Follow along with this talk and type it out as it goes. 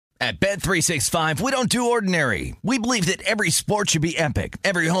At Bet365, we don't do ordinary. We believe that every sport should be epic.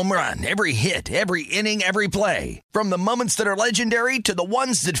 Every home run, every hit, every inning, every play. From the moments that are legendary to the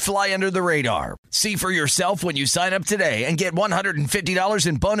ones that fly under the radar. See for yourself when you sign up today and get $150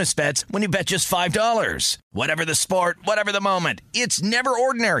 in bonus bets when you bet just $5. Whatever the sport, whatever the moment, it's never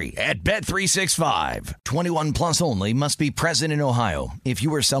ordinary at Bet365. 21 plus only. Must be present in Ohio. If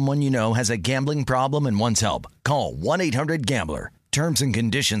you or someone you know has a gambling problem and wants help, call 1-800-GAMBLER. Terms and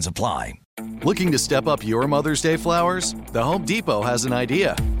conditions apply. Looking to step up your Mother's Day flowers? The Home Depot has an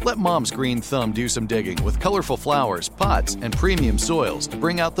idea. Let Mom's green thumb do some digging with colorful flowers, pots, and premium soils to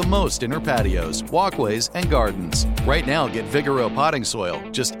bring out the most in her patios, walkways, and gardens. Right now, get Vigoro potting soil,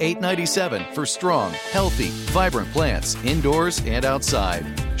 just $8.97 for strong, healthy, vibrant plants indoors and outside.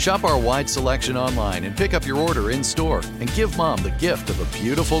 Shop our wide selection online and pick up your order in-store and give Mom the gift of a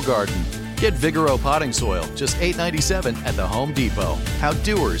beautiful garden. Get Vigoro potting soil, just $8.97 at the Home Depot. How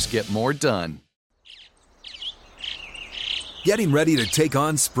doers get more done. Getting ready to take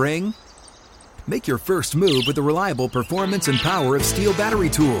on spring? Make your first move with the reliable performance and power of Steel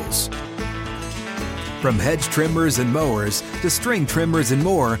battery tools. From hedge trimmers and mowers to string trimmers and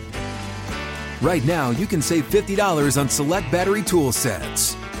more, right now you can save $50 on select battery tool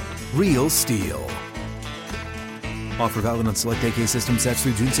sets. Real Steel. Offer valid on select AK system sets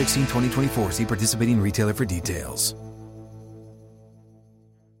through June 16, 2024. See participating retailer for details.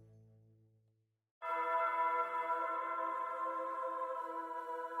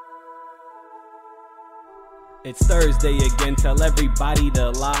 It's Thursday again, tell everybody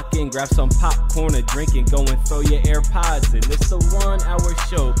to lock in, grab some popcorn, a drink, and go and throw your AirPods in. It's a 1 hour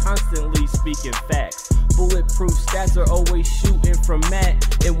show, constantly speaking facts. Bulletproof stats are always shooting from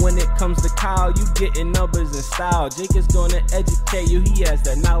Matt. And when it comes to Kyle, you getting numbers and style. Jake is gonna educate you, he has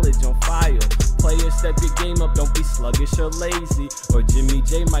that knowledge on file. Players, step your game up, don't be sluggish or lazy. Or Jimmy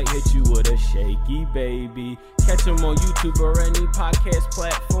J might hit you with a shaky baby. Catch him on YouTube or any podcast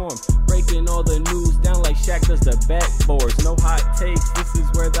platform. Breaking all the news down like Shaq does the backboards. No hot takes, this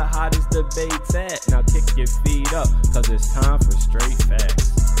is where the hottest debate's at. Now kick your feet up, cause it's time for straight facts.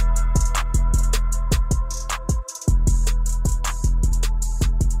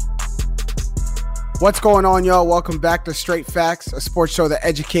 What's going on, y'all? Welcome back to Straight Facts, a sports show that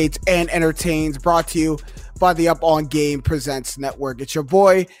educates and entertains, brought to you by the Up On Game Presents Network. It's your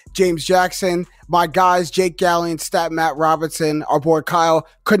boy, James Jackson. My guys, Jake Gallion, Stat Matt Robinson. Our boy Kyle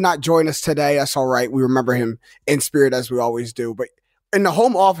could not join us today. That's all right. We remember him in spirit as we always do. But in the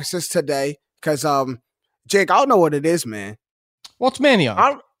home offices today, because, Jake, I don't know what it is, man. Well, it's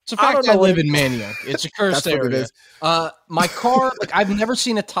Manioc. It's a fact I live in Manioc. It's a cursed area. My car, like, I've never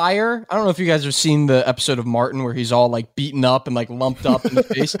seen a tire. I don't know if you guys have seen the episode of Martin where he's all like beaten up and like lumped up in the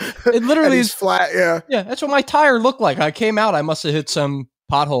face. It literally is flat. Yeah. Yeah. That's what my tire looked like. I came out, I must have hit some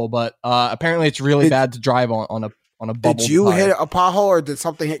pothole, but apparently it's really bad to drive on a bubble. Did you tire. hit a pothole or did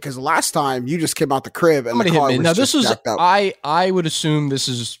something hit? Because last time you just came out the crib and Somebody the car hit me. was Now, just this was, jacked up. I would assume this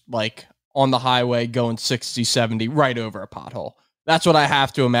is like on the highway going 60, 70 right over a pothole. That's what I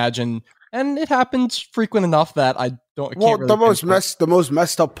have to imagine, and it happens frequent enough that I don't. Well, really the most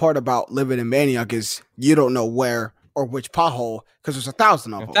messed up part about living in Manioc is you don't know where or which pothole because there's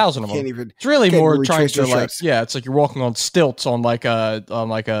 1,000 of them. 1,000 of them. Even, it's really more even trying to like, steps. yeah, it's like you're walking on stilts on like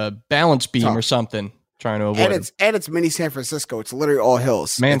a balance beam or something, trying to avoid. And it's mini San Francisco. It's literally all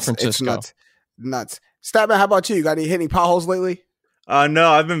hills. Francisco. It's nuts. Statman, how about you? You got any hitting potholes lately?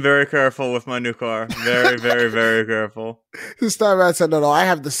 No, I've been very careful with my new car. Very, very, very careful. Statman said, no, I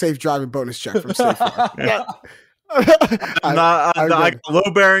have the safe driving bonus check from Safe Farm. Yeah. I got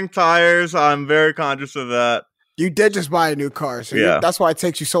low-bearing tires. I'm very conscious of that. You did just buy a new car, so yeah. That's why it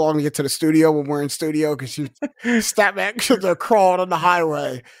takes you so long to get to the studio when we're in studio, because you Statman should have crawled on the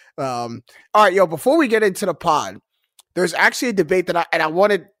highway. All right, yo, before we get into the pod, there's actually a debate that I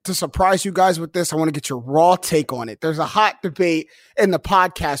wanted to surprise you guys with this. I want to get your raw take on it. There's a hot debate in the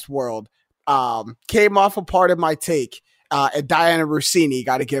podcast world. Came off a part of my take. And Diana Rossini,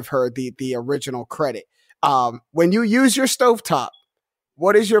 got to give her the original credit. When you use your stovetop,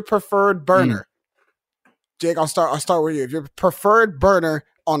 what is your preferred burner? Jake, I'll start with you. If your preferred burner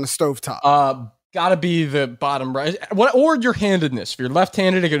on the stovetop. Gotta be the bottom right. Or your handedness. If you're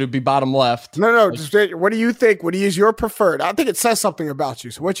left-handed, it would be bottom left. No. Just, what do you think? What is your preferred? I think it says something about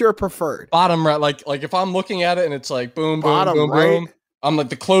you. So what's your preferred? Bottom right. Like if I'm looking at it and it's like boom, boom, bottom boom, right. boom. I'm like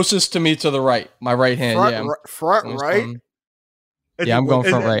the closest to me to the right. My right hand. Front right. Yeah, I'm going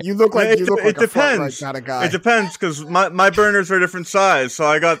front right. You look like it a depends. Front right kind of guy. It depends because my burners are different size. So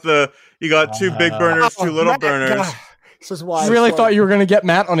you got two big burners, two little burners. God. This is why I really thought you were going to get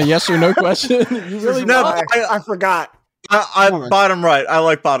Matt on a yes or no question. You really no, I forgot. I bottom right. I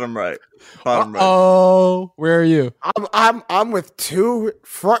like bottom right. Bottom right. Oh, where are you? I'm with two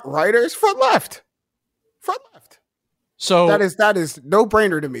front righters, front left. So that is no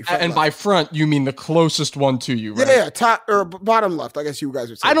brainer to me. And left. By front, you mean the closest one to you, right? Yeah, top or bottom left. I guess you guys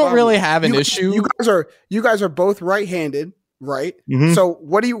are saying. I don't really left. have an issue. You guys are both right-handed, right? Mm-hmm. So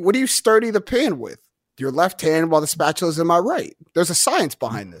what do you sturdy the pan with? Your left hand while the spatula's in my right. There's a science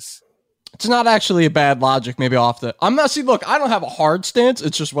behind this. It's not actually a bad logic. Maybe I'm not. See, look, I don't have a hard stance.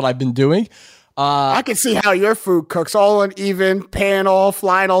 It's just what I've been doing. I can see how your food cooks, all uneven, pan all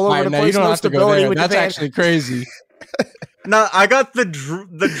flying all over the place. You don't have to go there. That's actually crazy. No, I got the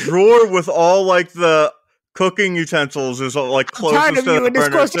drawer with all like the cooking utensils is like closest to the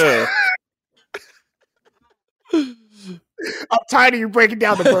burner too. I'm tired of you breaking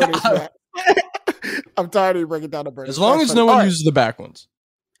down the burners, Matt. I'm tired of you breaking down the burners. As long as no one uses the back ones.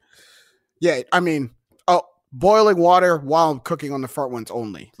 Yeah, I mean, boiling water while I'm cooking on the front ones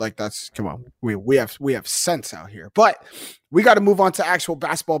only. Like come on, we have sense out here. But we got to move on to actual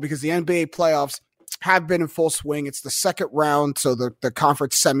basketball because the NBA playoffs have been in full swing. It's the second round, so the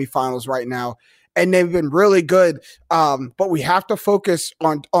conference semifinals right now, and they've been really good. But we have to focus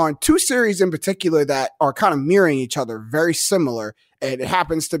on two series in particular that are kind of mirroring each other, very similar. And it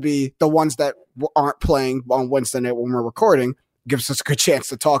happens to be the ones that aren't playing on Wednesday night when we're recording. Gives us a good chance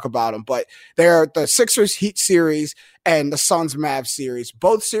to talk about them. But they're the Sixers Heat series and the Suns Mavs series.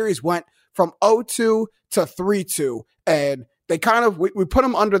 Both series went from 0-2 to 3-2, and they kind of, we put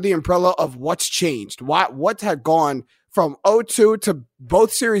them under the umbrella of what's changed. What had gone from 0-2 to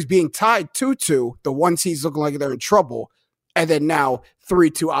both series being tied 2-2, the one seeds looking like they're in trouble, and then now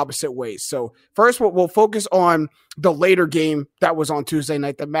 3-2 opposite ways. So first we'll focus on the later game that was on Tuesday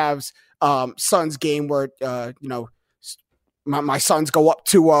night, the Mavs Suns game where, my Suns go up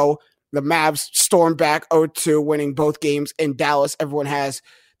 2-0. The Mavs storm back 0-2, winning both games in Dallas. Everyone has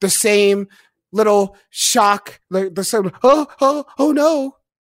the same little shock, the same, oh no,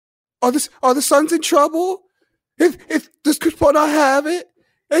 are the Suns in trouble? If this could not have it,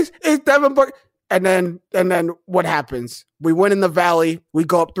 it's Devin Booker. And then what happens? We win in the Valley, we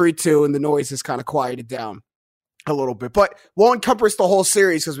go up 3-2, and the noise is kind of quieted down a little bit. But we'll encompass the whole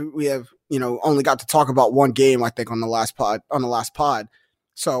series because we have, only got to talk about one game, I think, on the last pod.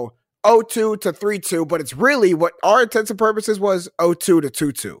 So 0-2 to 3-2, but it's really what our intents and purposes was 0-2 to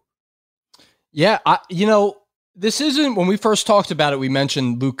 2-2. Yeah, this isn't, when we first talked about it, we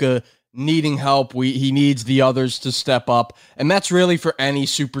mentioned Luka needing help. He needs the others to step up, and that's really for any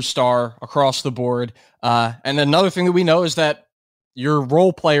superstar across the board. And another thing that we know is that your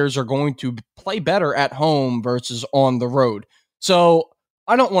role players are going to play better at home versus on the road. So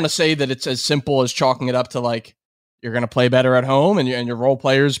I don't want to say that it's as simple as chalking it up to like, you're going to play better at home and your role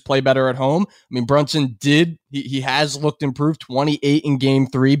players play better at home. I mean, Brunson he has looked improved, 28 in game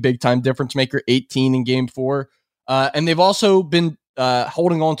 3, big time difference maker, 18 in game 4. And they've also been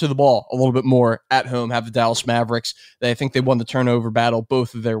holding on to the ball a little bit more at home, have the Dallas Mavericks. I think they won the turnover battle,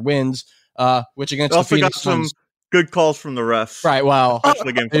 both of their wins, which against the Phoenix Suns. Good calls from the refs. Right, well.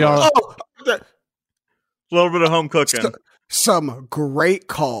 Especially game 4. A little bit of home cooking. Some great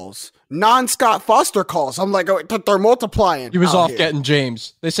calls. Non-Scott Foster calls. I'm like, they're multiplying. He was off getting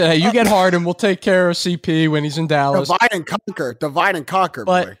James. They said, hey, you get Harden. We'll take care of CP when he's in Dallas. Divide and conquer.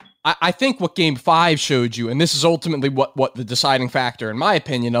 But boy. I think what game 5 showed you, and this is ultimately what the deciding factor, in my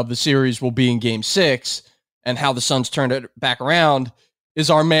opinion, of the series will be in game 6 and how the Suns turned it back around, is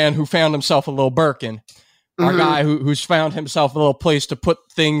our man who found himself a little Birkin. Our guy who's found himself a little place to put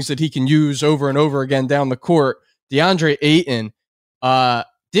things that he can use over and over again down the court. DeAndre Ayton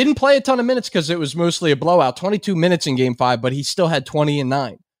didn't play a ton of minutes because it was mostly a blowout, 22 minutes in game 5, but he still had 20 and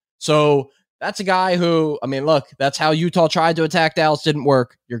 9. So that's a guy who, I mean, look, that's how Utah tried to attack Dallas. Didn't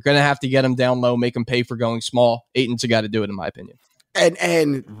work. You're going to have to get him down low, make him pay for going small. Ayton's a guy to do it, in my opinion.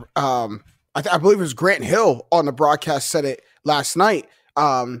 And I believe it was Grant Hill on the broadcast said it last night.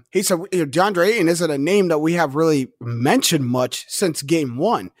 He said, DeAndre Ayton isn't a name that we have really mentioned much since game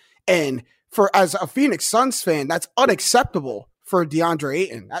 1. And as a Phoenix Suns fan, that's unacceptable for DeAndre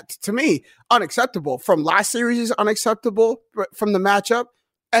Ayton. That, to me, unacceptable. From last series is unacceptable from the matchup.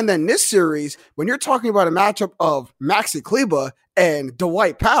 And then this series, when you're talking about a matchup of Maxi Kleber and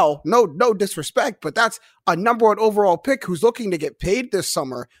Dwight Powell, no disrespect, but that's a number 1 overall pick who's looking to get paid this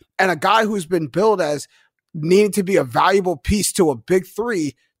summer, and a guy who's been billed as needing to be a valuable piece to a big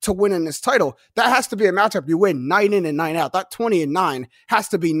 3 to win in this title. That has to be a matchup you win night in and night out. That 20 and 9 has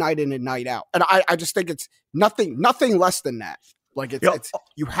to be night in and night out. And I just think it's nothing less than that. Like it's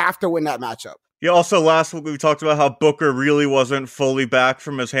you have to win that matchup. Yeah. Also, last week we talked about how Booker really wasn't fully back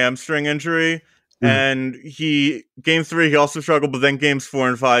from his hamstring injury, And game 3, he also struggled, but then games 4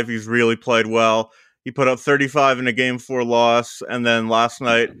 and 5, he's really played well. He put up 35 in a game 4 loss, and then last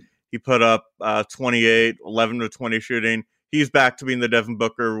night he put up 28, 11 to 20 shooting. He's back to being the Devin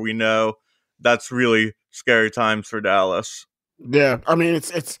Booker we know. That's really scary times for Dallas. Yeah, I mean,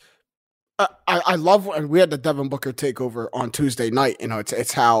 it's I love when we had the Devin Booker takeover on Tuesday night. You know,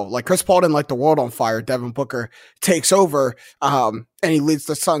 it's how, like, Chris Paul didn't light the world on fire. Devin Booker takes over, and he leads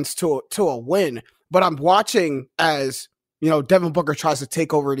the Suns to a win. But I'm watching as, you know, Devin Booker tries to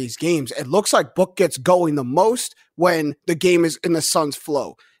take over these games. It looks like Book gets going the most when the game is in the Suns'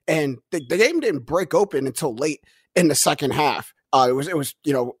 flow, and the game didn't break open until late in the second half. It was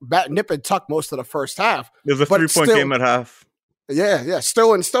you know, nip and tuck most of the first half. It was a 3-point game at half. Yeah.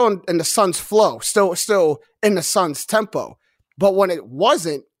 Still in the Suns' flow, still in the Suns' tempo. But when it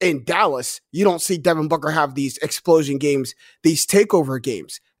wasn't in Dallas, you don't see Devin Booker have these explosion games, these takeover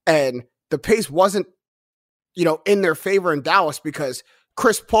games. And the pace wasn't, you know, in their favor in Dallas because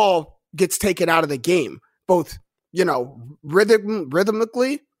Chris Paul gets taken out of the game, both, you know,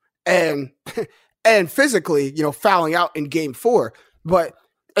 rhythmically and physically, you know, fouling out in game 4. But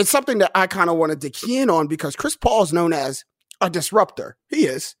it's something that I kind of wanted to key in on because Chris Paul is known as a disruptor. He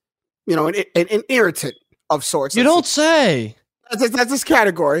is, you know, an irritant of sorts. You don't say. That's his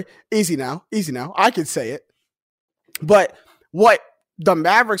category. Easy now. I can say it. But what the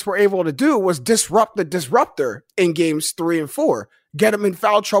Mavericks were able to do was disrupt the disruptor in games 3 and 4, get him in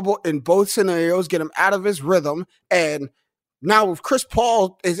foul trouble in both scenarios, get him out of his rhythm. And now if Chris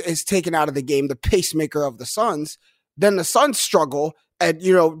Paul is taken out of the game, the pacemaker of the Suns, then the Suns struggle. And,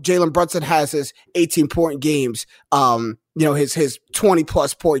 you know, Jalen Brunson has his 18-point games, you know, his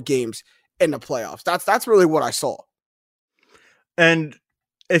 20-plus point games in the playoffs. That's really what I saw. And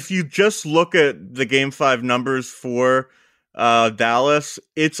if you just look at the Game 5 numbers for Dallas,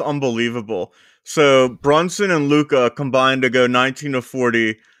 it's unbelievable. So Brunson and Luka combined to go 19 to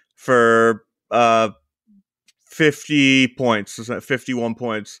 40 for 50 points, 51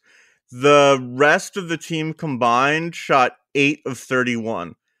 points. The rest of the team combined shot 8 of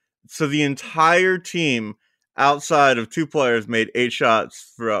 31. So the entire team outside of 2 players made 8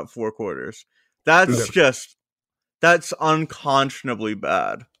 shots throughout 4 quarters. That's unconscionably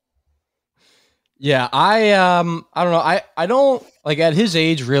bad. Yeah, I don't know. I don't, like, at his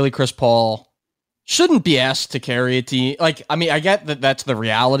age, really, Chris Paul shouldn't be asked to carry a team. Like, I mean, I get that that's the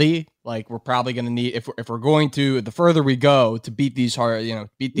reality. Like, we're probably going to need, if we're going to, the further we go to beat these hard, you know,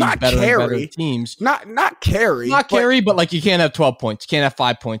 beat these better and better teams. Not carry. But like, you can't have 12 points. You can't have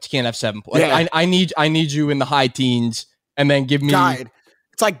 5 points. You can't have 7 points. Yeah. Like, I need you in the high teens and then give me guide.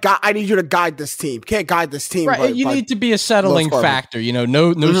 It's like, I need you to guide this team. You can't guide this team. Right. You need to be a settling factor. You know,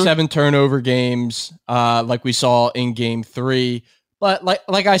 no 7 turnover games like we saw in game 3. But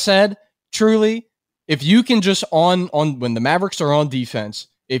like I said, truly, if you can just on when the Mavericks are on defense,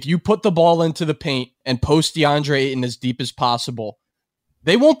 if you put the ball into the paint and post DeAndre Ayton as deep as possible,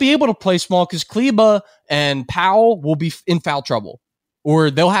 they won't be able to play small because Kleba and Powell will be in foul trouble. Or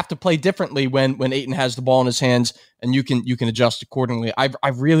they'll have to play differently when Ayton has the ball in his hands, and you can adjust accordingly. I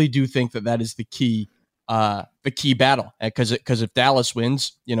really do think that is the key battle, because if Dallas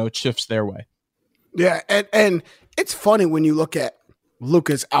wins, you know, it shifts their way. Yeah, and it's funny when you look at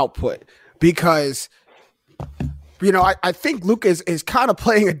Luka's output because, you know, I think Luka is kind of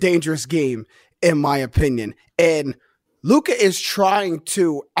playing a dangerous game, in my opinion, and Luka is trying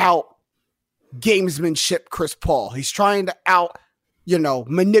to out gamesmanship Chris Paul. He's trying to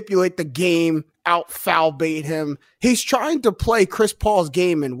manipulate the game, out foul bait him. He's trying to play Chris Paul's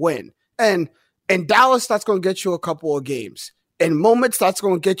game and win. And in Dallas, that's going to get you a couple of games. In moments, that's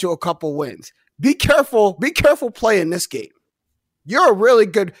going to get you a couple wins. Be careful playing this game. You're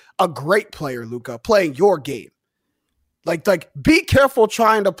a great player, Luka, playing your game. Like be careful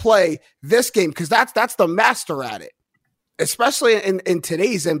trying to play this game, because that's the master at it. Especially in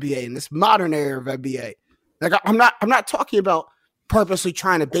today's NBA, in this modern era of NBA. Like I'm not talking about purposely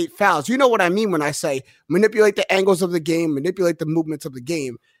trying to bait fouls. You know what I mean when I say manipulate the angles of the game, manipulate the movements of the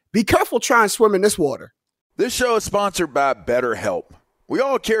game. Be careful trying to swim in this water. This show is sponsored by BetterHelp. We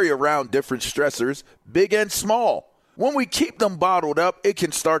all carry around different stressors, big and small. When we keep them bottled up, it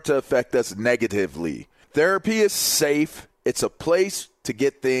can start to affect us negatively. Therapy is safe. It's a place to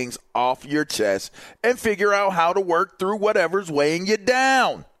get things off your chest and figure out how to work through whatever's weighing you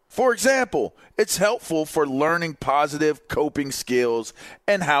down. For example, it's helpful for learning positive coping skills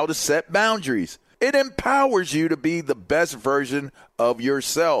and how to set boundaries. It empowers you to be the best version of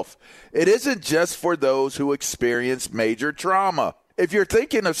yourself. It isn't just for those who experience major trauma. If you're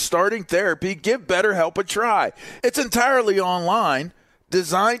thinking of starting therapy, give BetterHelp a try. It's entirely online.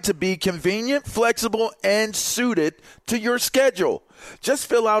 designed to be convenient, flexible, and suited to your schedule. Just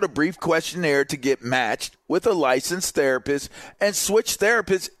fill out a brief questionnaire to get matched with a licensed therapist and switch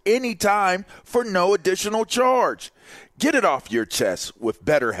therapists anytime for no additional charge. Get it off your chest with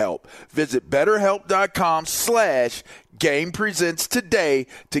BetterHelp. Visit BetterHelp.com/GamePresents today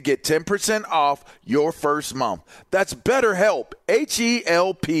to get 10% off your first month. That's BetterHelp,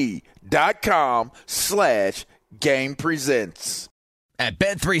 HELP.com/GamePresents. At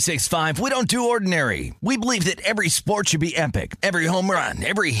Bet365, we don't do ordinary. We believe that every sport should be epic. Every home run,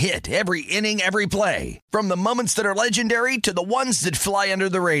 every hit, every inning, every play. From the moments that are legendary to the ones that fly under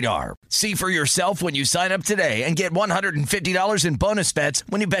the radar. See for yourself when you sign up today and get $150 in bonus bets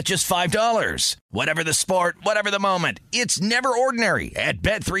when you bet just $5. Whatever the sport, whatever the moment, it's never ordinary at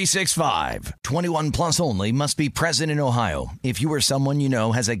Bet365. 21 plus only. Must be present in Ohio. If you or someone you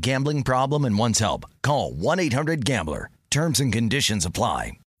know has a gambling problem and wants help, call 1-800-GAMBLER. Terms and conditions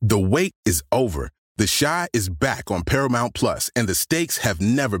apply. The wait is over. The Chi is back on Paramount Plus, and the stakes have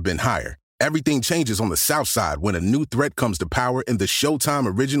never been higher. Everything changes on the South Side when a new threat comes to power in the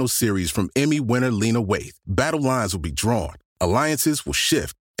Showtime original series from Emmy winner Lena Waithe. Battle lines will be drawn, alliances will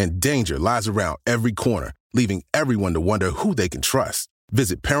shift, and danger lies around every corner, leaving everyone to wonder who they can trust.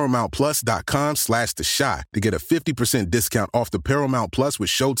 Visit ParamountPlus.com/The Chi to get a 50% discount off the Paramount Plus with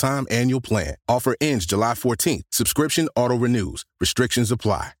Showtime annual plan. Offer ends July 14th. Subscription auto-renews. Restrictions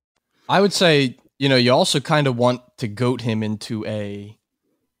apply. I would say, you also kind of want to goat him into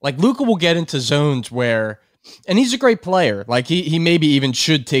like Luka will get into zones where, and he's a great player. Like he maybe even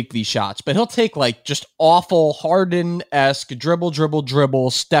should take these shots, but he'll take like just awful Harden-esque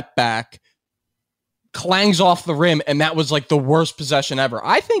dribble, step back, clangs off the rim, and that was like the worst possession ever.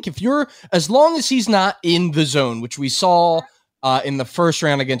 I think as long as he's not in the zone, which we saw in the first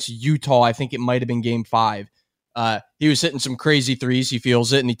round against Utah, I think it might have been game 5. He was hitting some crazy threes. He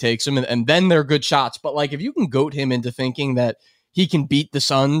feels it and he takes them, and then they're good shots. But like, if you can goat him into thinking that he can beat the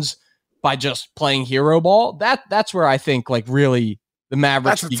Suns by just playing hero ball, that's where I think like really the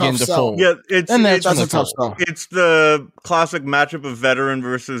Mavericks begin to fold. Yeah, it's the classic matchup of veteran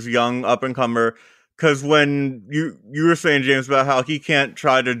versus young up-and-comer. Because when you were saying, James, about how he can't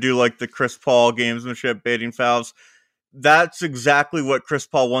try to do like the Chris Paul gamesmanship, baiting fouls, that's exactly what Chris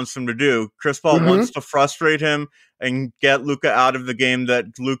Paul wants him to do. Chris Paul wants to frustrate him and get Luka out of the game that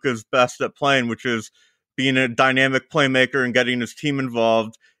Luka's best at playing, which is being a dynamic playmaker and getting his team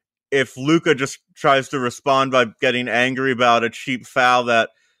involved. If Luka just tries to respond by getting angry about a cheap foul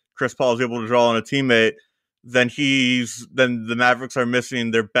that Chris Paul is able to draw on a teammate, then the Mavericks are missing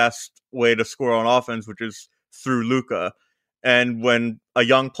their best way to score on offense, which is through Luka. And when a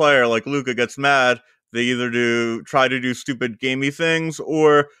young player like Luka gets mad, they either try to do stupid gamey things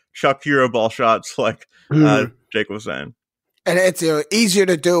or chuck hero ball shots, like Jake was saying. And it's easier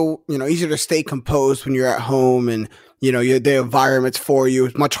to do, easier to stay composed when you're at home, and the environment's for you.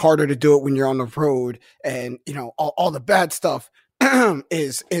 It's much harder to do it when you're on the road, and all the bad stuff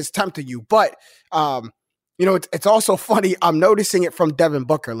is tempting you. But it's also funny. I'm noticing it from Devin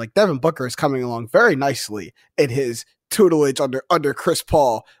Booker. Like Devin Booker is coming along very nicely in his tutelage under Chris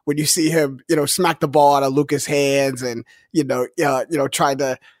Paul. When you see him, smack the ball out of Luka's hands, and trying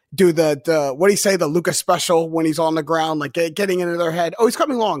to do the what do you say, the Luka special when he's on the ground, like getting into their head. Oh, he's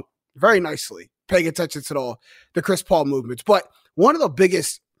coming along very nicely, paying attention to the Chris Paul movements. But one of the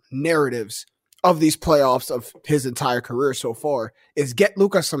biggest narratives of these playoffs of his entire career so far is get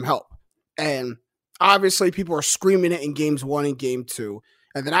Luka some help, and obviously, people are screaming it in games 1 and game 2.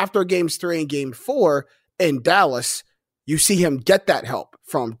 And then after games 3 and game 4 in Dallas, you see him get that help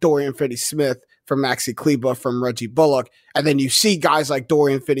from Dorian Finney-Smith, from Maxi Kleber, from Reggie Bullock. And then you see guys like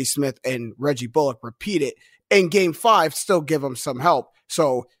Dorian Finney-Smith and Reggie Bullock repeat it in game 5, still give him some help.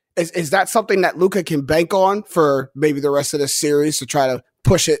 So is that something that Luka can bank on for maybe the rest of this series to try to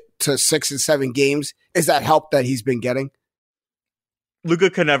push it to 6 and 7 games? Is that help that he's been getting? Luka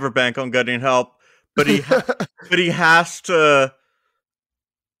can never bank on getting help. But he has to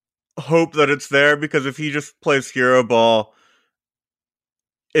hope that it's there, because if he just plays hero ball,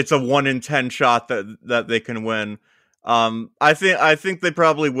 it's a 1 in 10 shot that they can win. I think they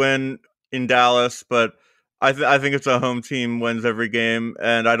probably win in Dallas, but I think it's a home team wins every game,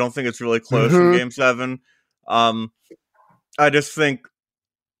 and I don't think it's really close in Game 7. I just think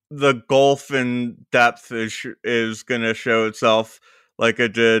the gulf in depth is going to show itself like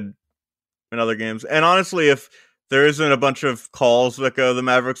it did in other games. And honestly, if there isn't a bunch of calls that go the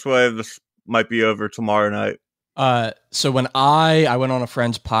Mavericks' way, this might be over tomorrow night. So when I went on a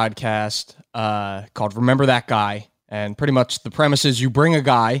friend's podcast called Remember That Guy, and pretty much the premise is you bring a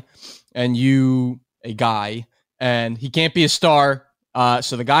guy, and he can't be a star,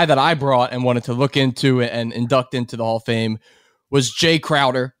 So the guy that I brought and wanted to look into and induct into the Hall of Fame was Jay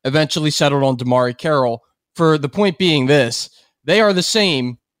Crowder, eventually settled on DeMarre Carroll. For the point being this, they are the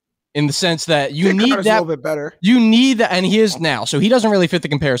same in the sense that you need that. A little bit better. You need that, and he is now. So he doesn't really fit the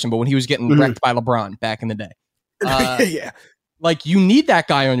comparison, but when he was getting wrecked by LeBron back in the day. Yeah. Like, you need that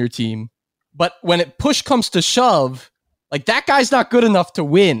guy on your team, but when push comes to shove, like, that guy's not good enough to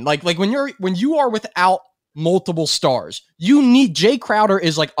win. Like when you are without multiple stars, you need Jay Crowder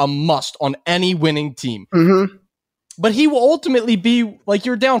is like a must on any winning team. Mm-hmm. But he will ultimately be like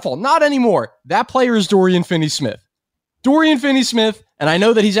your downfall. Not anymore. That player is Dorian Finney-Smith. Dorian Finney-Smith, and I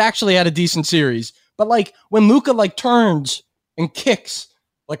know that he's actually had a decent series, but like when Luka like turns and kicks,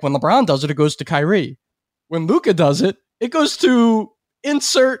 like when LeBron does it, it goes to Kyrie. When Luka does it, it goes to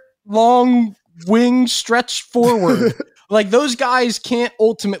insert long wing stretch forward. Like, those guys can't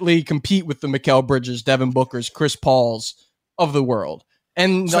ultimately compete with the Mikal Bridges, Devin Bookers, Chris Pauls of the world.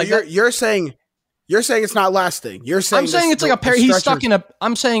 And so like you're saying it's not lasting. You're saying I'm saying it's like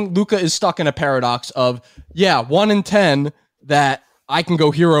I'm saying Luka is stuck in a paradox of 1 in 10 that I can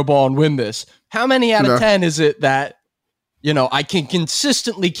go hero ball and win this. How many out of 10 is it that I can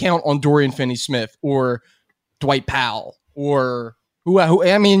consistently count on Dorian Finney-Smith or Dwight Powell or who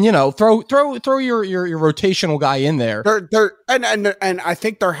I mean, throw your rotational guy in there. And I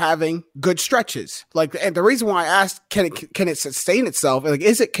think they're having good stretches. Like, and the reason why I asked, can it sustain itself? Like,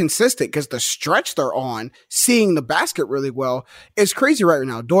 is it consistent? Because the stretch they're on, seeing the basket really well, is crazy right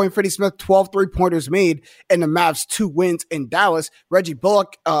now. Dorian Finney-Smith, 12 3-pointers made, and the Mavs 2 wins in Dallas. Reggie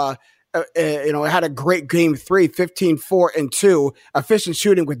Bullock, had a great game 3, 15, 4, and 2, efficient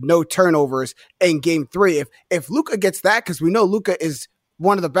shooting with no turnovers in game 3. If Luka gets that, because we know Luka is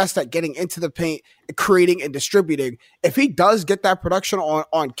one of the best at getting into the paint, creating and distributing. If he does get that production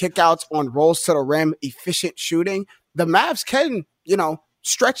on kickouts, on rolls to the rim, efficient shooting, the Mavs can,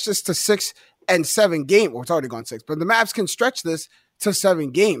 stretch this to 6 and 7 games. Well, it's already gone 6, but the Mavs can stretch this to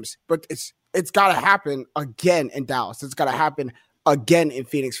 7 games. But it's got to happen again in Dallas. It's got to happen again in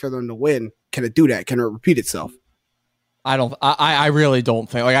Phoenix for them to win. Can it do that? Can it repeat itself? I really don't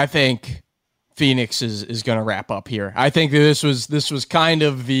think. Like, I think Phoenix is going to wrap up here. I think that this was kind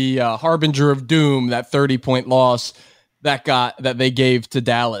of the harbinger of doom, that 30-point loss that they gave to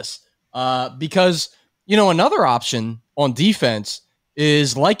Dallas. Because another option on defense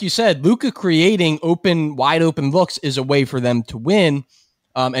is, like you said, Luka creating wide open looks is a way for them to win.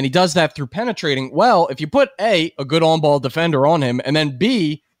 And he does that through penetrating. Well, if you put a good on-ball defender on him, and then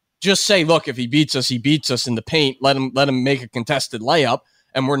B, just say, look, if he beats us in the paint. Let him make a contested layup,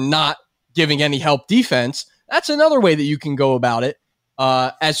 and we're not giving any help defense. That's another way that you can go about it.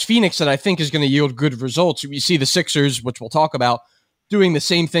 As Phoenix, that I think is going to yield good results. You see the Sixers, which we'll talk about, doing the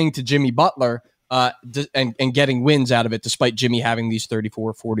same thing to Jimmy Butler. And getting wins out of it, despite Jimmy having these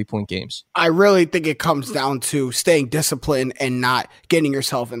 34, 40-point games. I really think it comes down to staying disciplined and not getting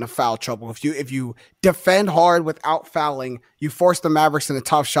yourself into foul trouble. If you defend hard without fouling, you force the Mavericks into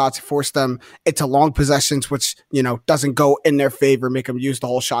tough shots, force them into long possessions, which doesn't go in their favor, make them use the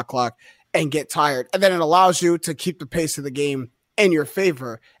whole shot clock and get tired. And then it allows you to keep the pace of the game in your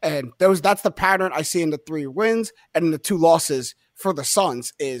favor. And that's the pattern I see in the 3 wins and in the 2 losses for the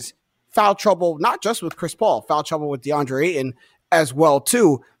Suns is foul trouble, not just with Chris Paul, foul trouble with DeAndre Ayton as well,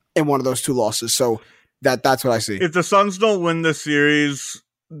 too, in one of those 2 losses. So that's what I see. If the Suns don't win this series,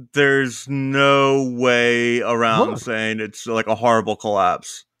 there's no way around saying it's like a horrible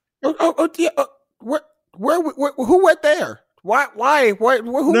collapse. Yeah. Who went there? Why?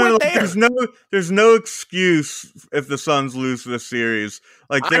 Who went there? There's no excuse if the Suns lose this series.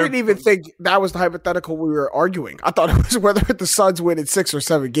 Like, I didn't even think that was the hypothetical we were arguing. I thought it was whether the Suns win in 6 or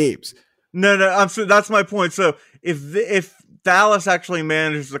 7 games. No, that's my point. So if Dallas actually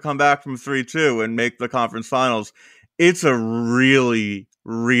manages to come back from 3-2 and make the conference finals, it's a really,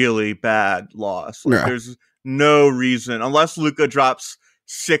 really bad loss. Like, there's no reason, unless Luka drops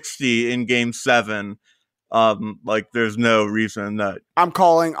 60 in Game 7. There's no reason that I'm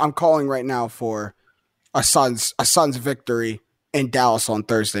calling right now for a Suns victory in Dallas on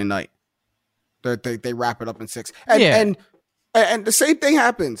Thursday night. They wrap it up in 6. And the same thing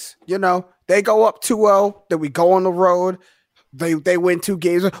happens. They go up 2-0, then we go on the road. They win 2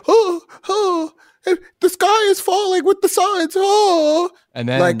 games. The sky is falling with the Suns. And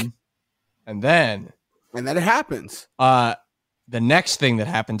then it happens. The next thing that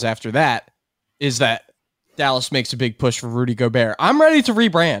happens after that is that Dallas makes a big push for Rudy Gobert. I'm ready to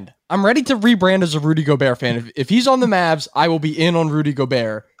rebrand. I'm ready to rebrand as a Rudy Gobert fan. If he's on the Mavs, I will be in on Rudy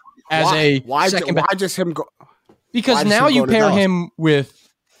Gobert as why just him go? Because now you pair him with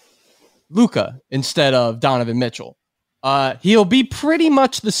Luka instead of Donovan Mitchell. He'll be pretty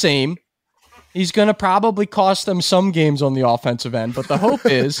much the same. He's going to probably cost them some games on the offensive end, but the hope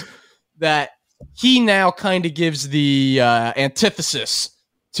is that he now kind of gives the antithesis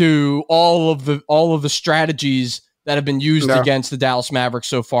to all of the strategies that have been used against the Dallas Mavericks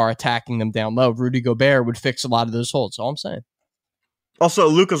so far, attacking them down low. Rudy Gobert would fix a lot of those holes. That's all I'm saying. Also,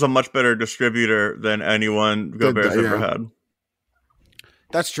 Luka's a much better distributor than anyone Gobert's ever had.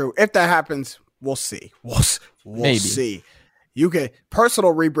 That's true. If that happens, we'll see. We'll see. You can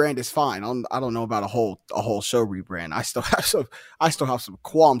personal rebrand is fine. I don't know about a whole show rebrand. I still have some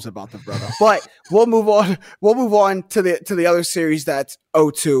qualms about the brother. But we'll move on. We'll move on to the other series that's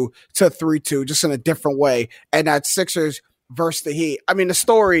 0-2 to 3-2, just in a different way. And that's Sixers versus the Heat. I mean, the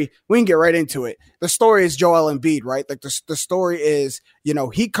story, we can get right into it. The story is Joel Embiid, right? Like the story is,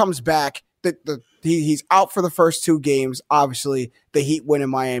 he comes back. He's out for the first 2 games. Obviously, the Heat win in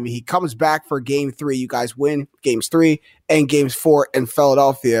Miami. He comes back for game 3. You guys win games 3 and games 4 in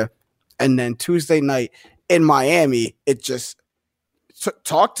Philadelphia. And then Tuesday night in Miami, it just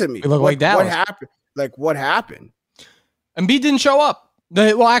talk to me. Like Dallas. What happened? Like, what happened? Embiid didn't show up.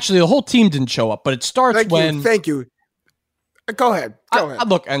 Actually, the whole team didn't show up, but it starts Thank you. Go ahead.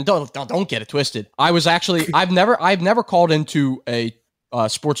 Look, and don't get it twisted. I've never called into a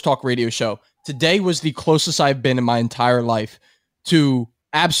sports talk radio show. Today was the closest I've been in my entire life to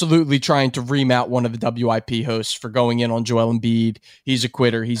absolutely trying to remount one of the WIP hosts for going in on Joel Embiid. He's a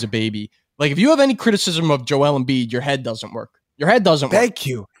quitter. He's a baby. Like, if you have any criticism of Joel Embiid, your head doesn't work. Thank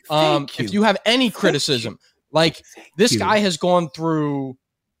you. If you have any criticism, this guy has gone through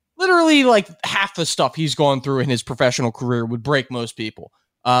literally like half the stuff he's gone through in his professional career would break most people.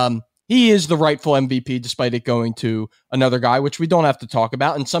 He is the rightful MVP, despite it going to another guy, which we don't have to talk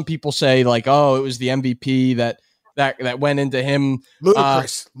about. And some people say, like, oh, it was the MVP that went into him.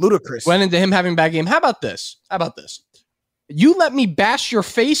 Ludicrous. Went into him having a bad game. How about this? You let me bash your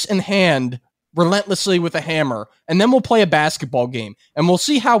face and hand relentlessly with a hammer, and then we'll play a basketball game, and we'll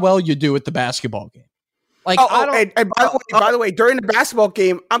see how well you do at the basketball game. Like, by the way, during the basketball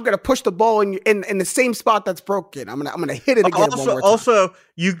game, I'm gonna push the ball in the same spot that's broken. I'm gonna hit it again. Also,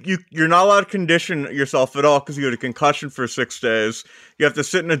 you're not allowed to condition yourself at all because you had a concussion for 6 days. You have to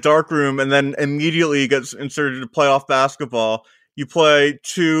sit in a dark room and then immediately get inserted to playoff basketball. You play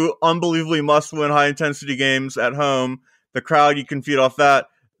 2 unbelievably must-win high-intensity games at home. The crowd, you can feed off that.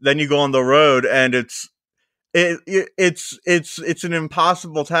 Then you go on the road, and it's an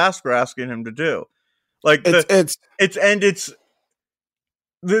impossible task we're asking him to do. Like, there's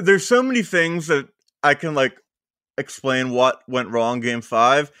so many things that I can explain what went wrong game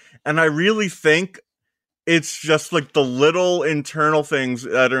 5, and I really think it's just like the little internal things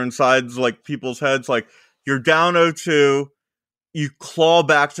that are inside people's heads. Like, you're down 0-2, you claw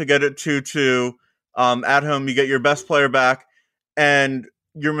back to get it 2-2. At home, you get your best player back, and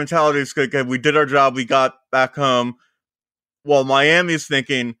your mentality is good. Okay, we did our job, we got back home. While Miami's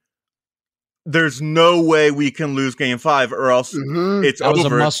thinking, there's no way we can lose game 5 or else it's that was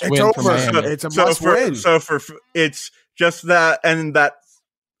over. A must win for Miami. It's a must win. It's just that, and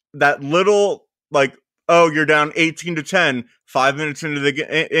that little, you're down 18-10, 5 minutes into the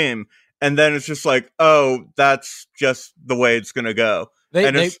game. And then it's just that's just the way it's going to go.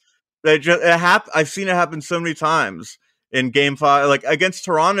 I've seen it happen so many times in game 5, like against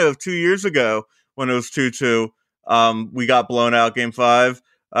Toronto 2 years ago when it was 2-2. We got blown out game 5.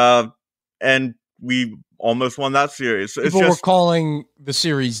 And we almost won that series. People were calling the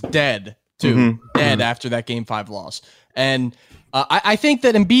series dead, too. Dead after that game 5 loss. And I think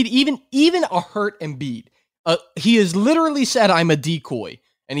that Embiid, even a hurt Embiid, he has literally said, I'm a decoy.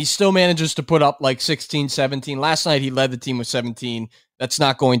 And he still manages to put up 16, 17. Last night, he led the team with 17. That's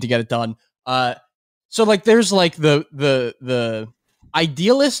not going to get it done. So there's the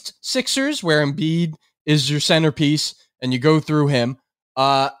idealist Sixers where Embiid is your centerpiece and you go through him.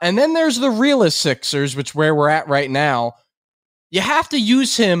 And then there's the realist Sixers, which where we're at right now. You have to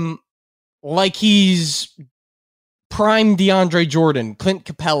use him like he's prime DeAndre Jordan, Clint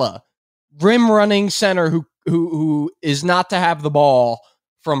Capella, rim running center who is not to have the ball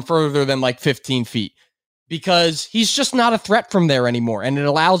from further than 15 feet because he's just not a threat from there anymore. And it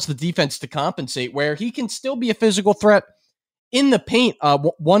allows the defense to compensate where he can still be a physical threat in the paint.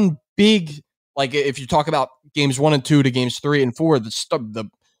 One big, if you talk about games 1 and 2 to games 3 and 4, the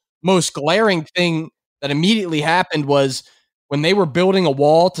most glaring thing that immediately happened was when they were building a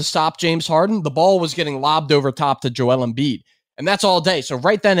wall to stop James Harden, the ball was getting lobbed over top to Joel Embiid. And that's all day. So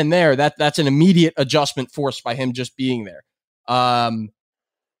right then and there, that's an immediate adjustment forced by him just being there.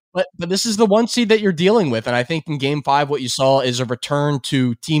 But this is the 1 seed that you're dealing with. And I think in game 5, what you saw is a return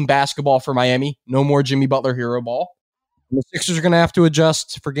to team basketball for Miami. No more Jimmy Butler hero ball. The Sixers are going to have to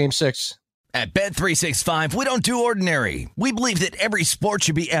adjust for Game 6. At Bet365, we don't do ordinary. We believe that every sport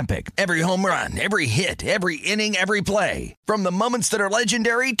should be epic. Every home run, every hit, every inning, every play. From the moments that are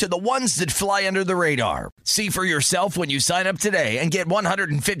legendary to the ones that fly under the radar. See for yourself when you sign up today and get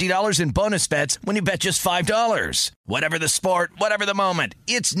 $150 in bonus bets when you bet just $5. Whatever the sport, whatever the moment,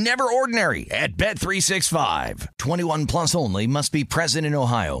 it's never ordinary at Bet365. 21 plus only. Must be present in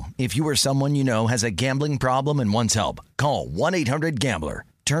Ohio. If you or someone you know has a gambling problem and wants help, call 1-800-GAMBLER.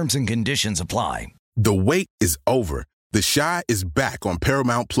 Terms and conditions apply. The wait is over. The Chi is back on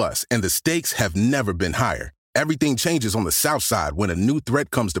Paramount Plus, and the stakes have never been higher. Everything changes on the South Side when a new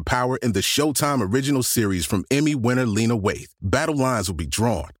threat comes to power in the Showtime original series from Emmy winner Lena Waithe. Battle lines will be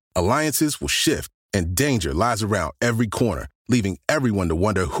drawn, alliances will shift, and danger lies around every corner, leaving everyone to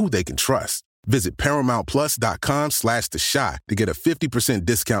wonder who they can trust. Visit ParamountPlus.com/The Chi to get a 50%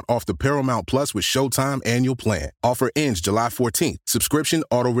 discount off the Paramount Plus with Showtime annual plan. Offer ends July 14th. Subscription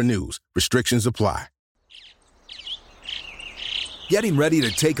auto-renews. Restrictions apply. Getting ready to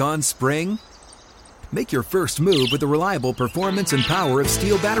take on spring? Make your first move with the reliable performance and power of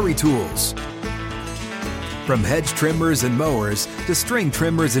Steel battery tools. From hedge trimmers and mowers to string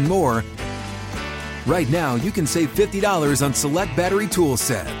trimmers and more, right now you can save $50 on select battery tool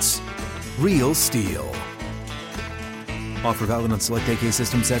sets. Real Steel. Offer valid on select AK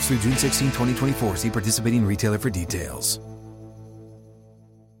system sets through June 16, 2024. See participating retailer for details.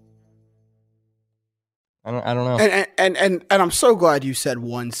 I don't know. And I'm so glad you said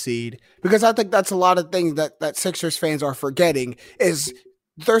 1 seed, because I think that's a lot of things that Sixers fans are forgetting is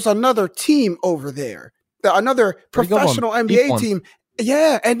there's another team over there. Another professional NBA team.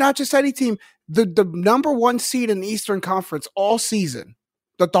 Yeah, and not just any team. The number 1 seed in the Eastern Conference all season.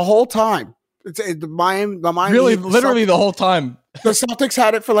 The whole time. The Miami really, literally the whole time. The Celtics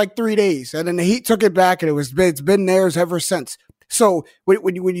had it for like 3 days, and then the Heat took it back, and it's been theirs ever since. So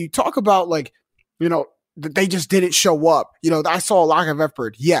when you talk about, like, you know, they just didn't show up, you know, I saw a lack of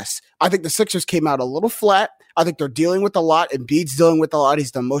effort. Yes, I think the Sixers came out a little flat. I think they're dealing with a lot. Embiid's dealing with a lot.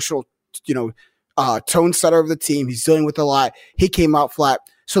 He's the emotional, tone setter of the team. He's dealing with a lot. He came out flat,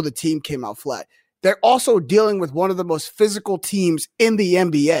 so the team came out flat. They're also dealing with one of the most physical teams in the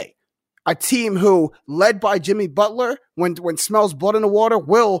NBA. A team who, led by Jimmy Butler, when smells blood in the water,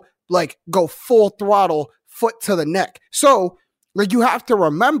 will like go full throttle, foot to the neck. So, like, you have to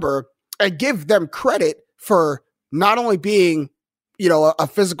remember and give them credit for not only being, a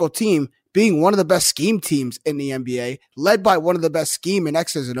physical team, being one of the best scheme teams in the NBA, led by one of the best scheme and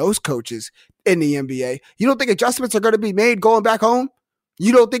X's and O's coaches in the NBA. You don't think adjustments are going to be made going back home?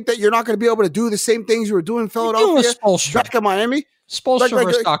 You don't think that you're not going to be able to do the same things you were doing in Philadelphia, back in Miami? Spoelstra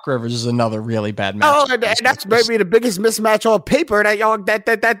versus Doc Rivers is another really bad match. Oh, and that's maybe the biggest mismatch on paper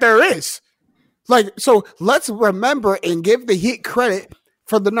that there is. Like, so let's remember and give the Heat credit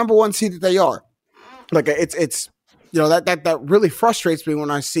for the number 1 seed that they are. Like, it's that really frustrates me when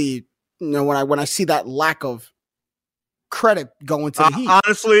I see when I see that lack of credit going to the Heat.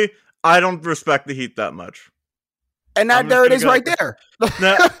 Honestly, I don't respect the Heat that much. And there it is right there.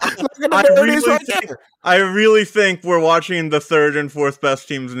 I really think we're watching the 3rd and 4th best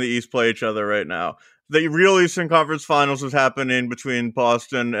teams in the East play each other right now. The real Eastern Conference Finals is happening between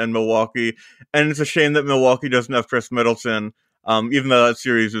Boston and Milwaukee, and it's a shame that Milwaukee doesn't have Chris Middleton, even though that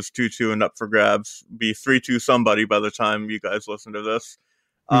series is 2-2 and up for grabs. Be 3-2 somebody by the time you guys listen to this.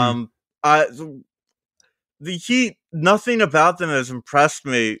 The Heat, nothing about them has impressed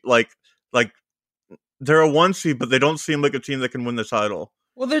me. Like they're a 1 seed, but they don't seem like a team that can win the title.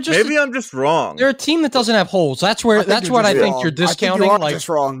 Well, they're just I'm just wrong. They're a team that doesn't have holes. That's what I think you're discounting. I think you are just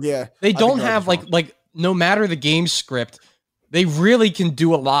wrong. Yeah, they don't have like no matter the game script, they really can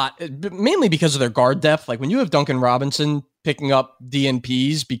do a lot. Mainly because of their guard depth. Like when you have Duncan Robinson picking up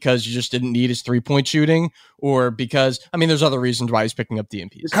DNPs because you just didn't need his 3-point shooting, or because there's other reasons why he's picking up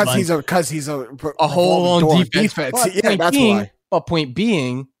DNPs. Because he's a hole on defense. Yeah, that's why. But point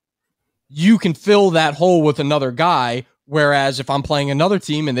being, you can fill that hole with another guy. Whereas if I'm playing another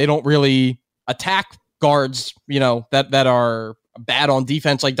team and they don't really attack guards, that are bad on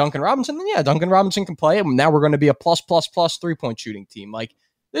defense like Duncan Robinson, then yeah, Duncan Robinson can play. And now we're going to be a plus 3-point shooting team. Like,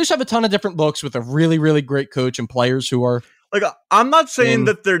 they just have a ton of different looks with a really, really great coach and players who are like, I'm not saying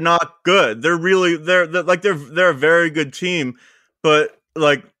that they're not good. They're a very good team, but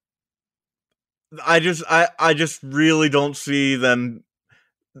like, I just really don't see them,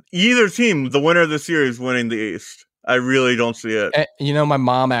 either team, the winner of the series, winning the East. I really don't see it. My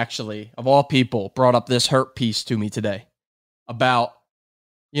mom actually, of all people, brought up this hurt piece to me today about,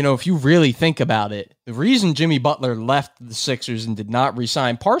 if you really think about it, the reason Jimmy Butler left the Sixers and did not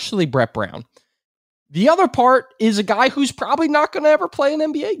resign, partially Brett Brown, The other part is a guy who's probably not going to ever play an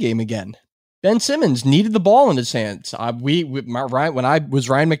NBA game again. Ben Simmons needed the ball in his hands. When I was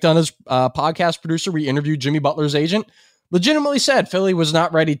Ryan McDonough's podcast producer, we interviewed Jimmy Butler's agent. Legitimately said Philly was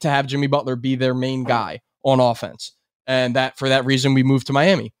not ready to have Jimmy Butler be their main guy on offense, and that for that reason we moved to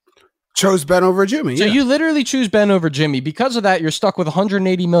Miami. Chose Ben over Jimmy. So you literally choose Ben over Jimmy. Because of that, you're stuck with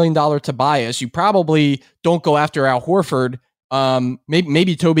 $180 million Tobias. You probably don't go after Al Horford.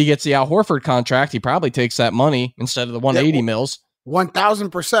 Maybe Toby gets the Al Horford contract. He probably takes that money instead of the 180 mils.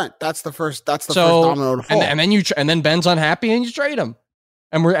 1,000%. That's the first domino to fall. And then Ben's unhappy and you trade him.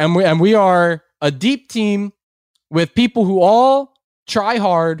 And we are a deep team with people who all try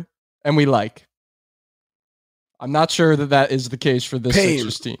hard and we like. I'm not sure that is the case for this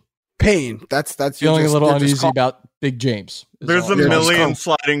Sixers team. Pain. That's feeling a little uneasy about Big James. There's a million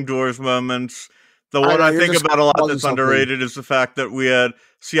sliding doors moments. The one I think about a lot that's underrated is the fact that we had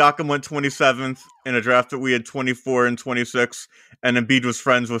Siakam went 27th in a draft that we had 24 and 26, and Embiid was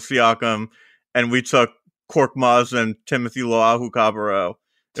friends with Siakam, and we took Korkmaz and Timothy Loahu-Cabarrot.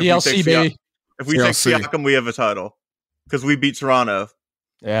 TLC, baby. If we take Siakam, we have a title because we beat Toronto.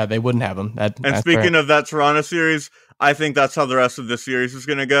 Yeah, they wouldn't have him. And speaking of that Toronto series, I think that's how the rest of this series is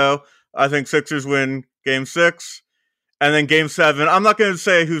going to go. I think Sixers win Game 6. And then Game 7, I'm not going to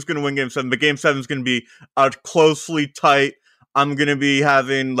say who's going to win Game 7, but Game 7 is going to be closely tight. I'm going to be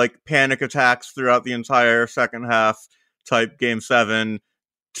having like panic attacks throughout the entire second half type Game 7,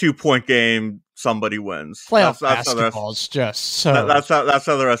 2-point game, somebody wins. Playoff basketball is just so... That's how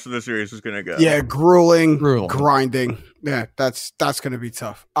the rest of the series is going to go. Yeah, grueling, grinding. Yeah, that's going to be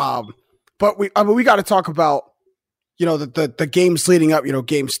tough. But we got to talk about, the games leading up,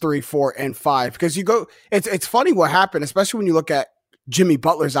 games 3, 4, and 5, because it's funny what happened, especially when you look at Jimmy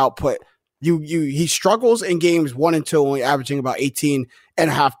Butler's output. He struggles in games 1 and 2, only averaging about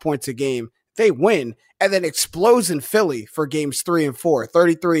 18.5 points a game. They win and then explodes in Philly for games 3 and 4,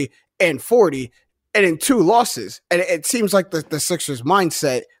 33 and 40, and in 2 losses. And it seems like the Sixers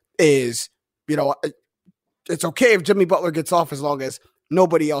mindset is, it's okay if Jimmy Butler gets off as long as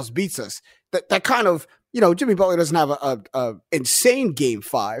nobody else beats us. That kind of, Jimmy Butler doesn't have a insane Game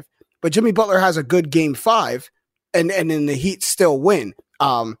 5, but Jimmy Butler has a good Game 5, and then the Heat still win.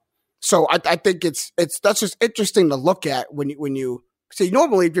 So I think that's just interesting to look at when you see,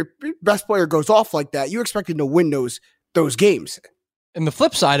 normally if your best player goes off like that, you expect him to win those games. And the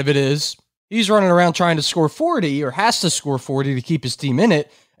flip side of it is he's running around trying to score 40 or has to score 40 to keep his team in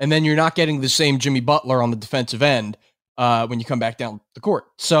it, and then you're not getting the same Jimmy Butler on the defensive end when you come back down the court.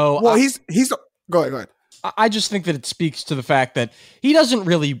 So go ahead. I just think that it speaks to the fact that he doesn't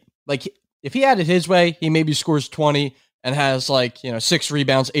really, like, if he had it his way, he maybe scores 20 and has 6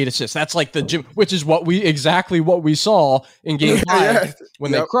 rebounds, 8 assists. That's like the Jim, which is exactly what we saw in Game 5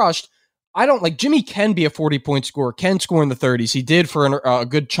 when they crushed. I don't like Jimmy can be a 40-point scorer, can score in the 30s. He did for a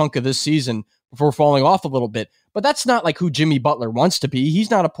good chunk of this season before falling off a little bit, but that's not like who Jimmy Butler wants to be.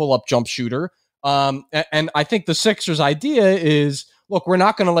 He's not a pull-up jump shooter. And I think the Sixers' idea is, look, we're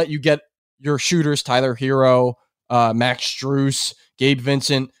not going to let you get your shooters, Tyler Hero, Max Strus, Gabe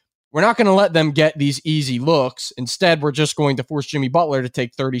Vincent. We're not going to let them get these easy looks. Instead, we're just going to force Jimmy Butler to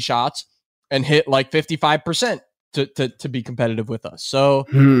take 30 shots and hit like 55% to be competitive with us. So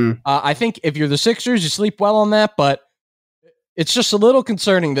I think if you're the Sixers, you sleep well on that, but it's just a little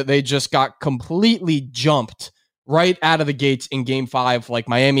concerning that they just got completely jumped right out of the gates in Game 5, like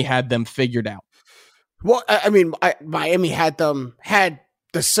Miami had them figured out. Well, I mean, Miami had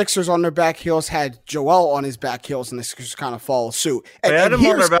the Sixers on their back heels, had Joel on his back heels, and the Sixers kind of follow suit. They had him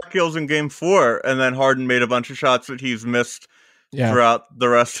on their back heels in Game 4, and then Harden made a bunch of shots that he's missed throughout the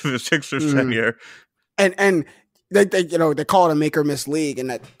rest of the Sixers tenure. And they call it a make or miss league, and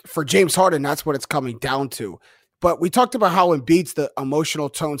that for James Harden, that's what it's coming down to. But we talked about how Embiid's the emotional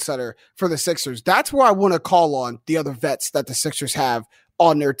tone setter for the Sixers. That's where I want to call on the other vets that the Sixers have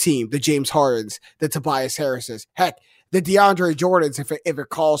on their team, the James Hardens, the Tobias Harrises. Heck, the DeAndre Jordans, if it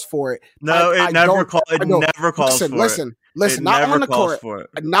calls for it. No, it never calls for it. Listen, not on the court.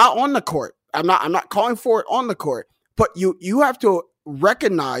 Not on the court. I'm not calling for it on the court. But you have to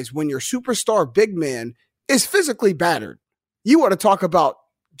recognize when your superstar big man is physically battered. You want to talk about,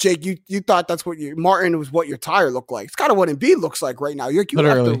 Jake, you thought that's what Martin was what your tire looked like. It's kind of what Embiid looks like right now. You have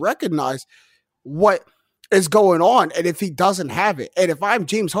to recognize what is going on, and if he doesn't have it, and if I'm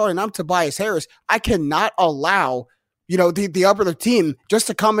James Harden, I'm Tobias Harris, I cannot allow the other team just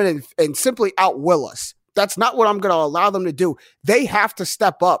to come in and simply outwill us. That's not what I'm going to allow them to do. They have to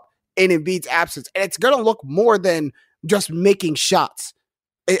step up in Embiid's absence, and it's going to look more than just making shots.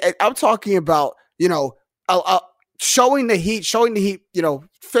 I'm talking about showing the Heat,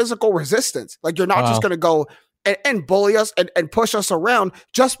 physical resistance. Like you're not just going to go and bully us and push us around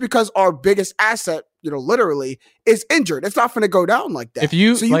just because our biggest asset, literally is injured. It's not going to go down like that.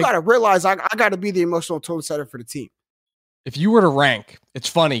 You got to realize I got to be the emotional tone setter for the team. If you were to rank, it's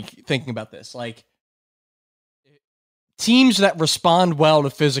funny thinking about this, like teams that respond well to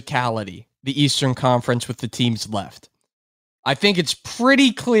physicality, the Eastern Conference with the teams left. I think it's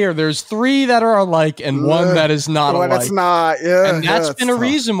pretty clear there's 3 that are alike and 1 that is not alike. It's not, and that's been a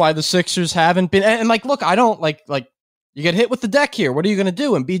reason why the Sixers haven't been. And like, look, I don't like you get hit with the deck here. What are you going to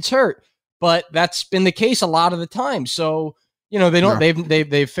do? Embiid's hurt, but that's been the case a lot of the time. So they don't.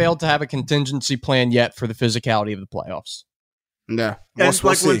 They've failed to have a contingency plan yet for the physicality of the playoffs. Yeah, and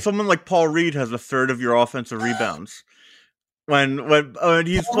we'll when someone like Paul Reed has a third of your offensive rebounds. When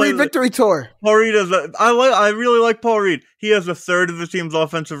he's playing victory tour, Paul Reed I really like Paul Reed. He has a third of the team's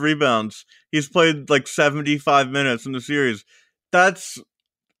offensive rebounds. He's played like 75 minutes in the series.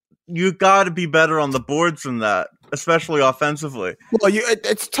 You got to be better on the boards than that, especially offensively. Well,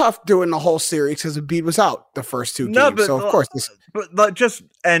 it's tough doing the whole series because Embiid was out the first 2 games. So of course,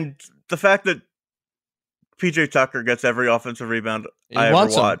 and the fact that PJ Tucker gets every offensive rebound I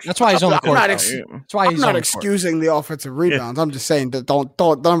ever watch. That's why he's on the court. I'm not excusing the offensive rebounds. Yeah. I'm just saying that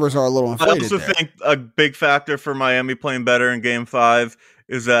the numbers are a little inflated. I also think a big factor for Miami playing better in Game 5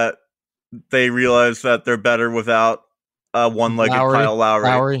 is that they realize that they're better without one-legged Kyle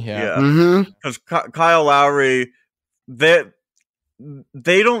Lowry. Yeah. Because Kyle Lowry, they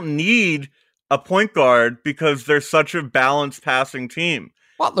don't need a point guard because they're such a balanced passing team.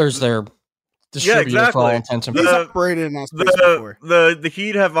 Butler's their distributor for all intents and purposes. The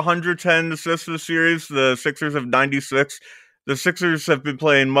Heat have 110 assists this series. The Sixers have 96. The Sixers have been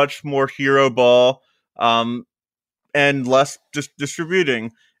playing much more hero ball and less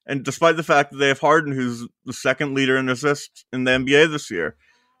distributing. And despite the fact that they have Harden, who's the second leader in assists in the NBA this year,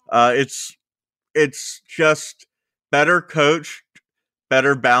 it's just better coached,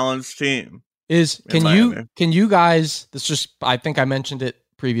 better balanced team. Can you guys? I think I mentioned it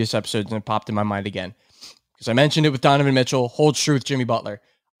previous episodes and it popped in my mind again because I mentioned it with Donovan Mitchell, holds true with Jimmy Butler.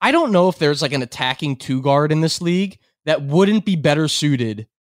 I don't know if there's like an attacking 2 guard in this league that wouldn't be better suited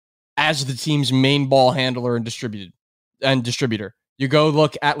as the team's main ball handler and distributor. You go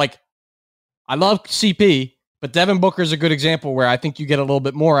look at I love CP, but Devin Booker is a good example where I think you get a little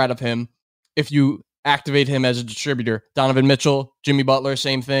bit more out of him if you activate him as a distributor. Donovan Mitchell, Jimmy Butler,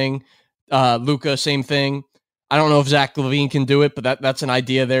 same thing. Luka, same thing. I don't know if Zach LaVine can do it, but that's an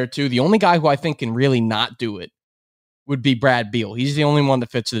idea there too. The only guy who I think can really not do it would be Brad Beal. He's the only one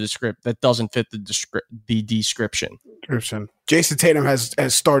that fits the description that doesn't fit the description. Jason Tatum has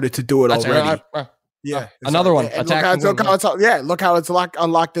started to do it already. Another one. Look how it's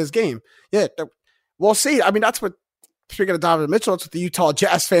unlocked this game. Yeah, we'll see. I mean, that's what. Speaking of Donovan Mitchell, that's what the Utah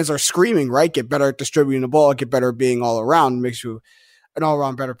Jazz fans are screaming. Right, get better at distributing the ball, get better at being all around, makes you an all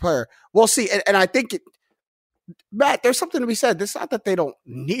around better player. We'll see, and I think Matt, there's something to be said. It's not that they don't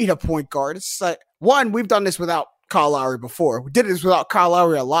need a point guard. It's like, one, we've done this without Kyle Lowry before. We did this without Kyle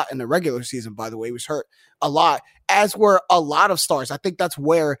Lowry a lot in the regular season, by the way. He was hurt a lot, as were a lot of stars. I think that's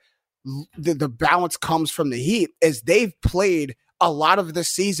where the balance comes from the Heat, is they've played a lot of this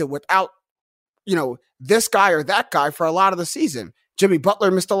season without, this guy or that guy for a lot of the season. Jimmy Butler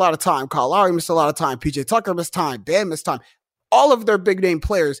missed a lot of time. Kyle Lowry missed a lot of time. PJ Tucker missed time. Bam missed time. All of their big name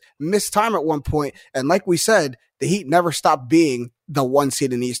players missed time at one point. And like we said, the Heat never stopped being the 1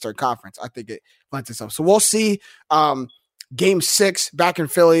 seed in the Eastern Conference. I think it lends itself. So we'll see Game 6 back in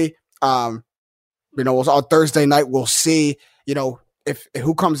Philly. On Thursday night, we'll see, if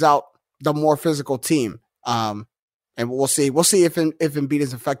who comes out the more physical team. And we'll see. We'll see if Embiid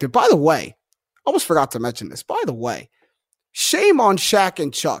is effective. By the way, I almost forgot to mention this. By the way, shame on Shaq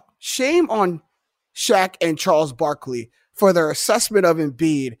and Chuck. Shame on Shaq and Charles Barkley for their assessment of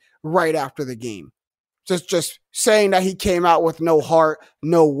Embiid right after the game. Just saying that he came out with no heart,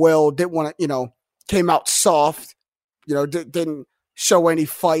 no will, didn't want to, came out soft, didn't show any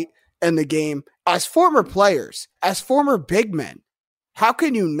fight in the game. As former players, as former big men, how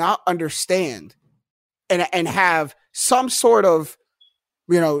can you not understand and have some sort of,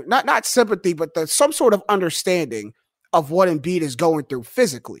 not sympathy, but some sort of understanding of what Embiid is going through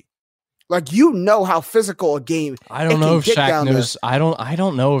physically? Like, how physical a game. I don't know if Shaq knows. I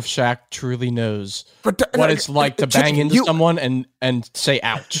don't know if Shaq truly knows what it's like to bang into someone and say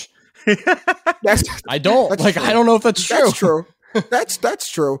ouch. I don't know if that's true. That's true.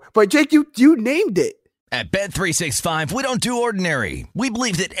 That's true. But Jake, you named it. At Bet365, we don't do ordinary. We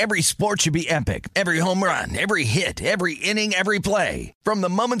believe that every sport should be epic. Every home run, every hit, every inning, every play. From the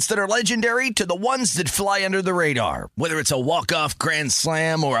moments that are legendary to the ones that fly under the radar. Whether it's a walk-off grand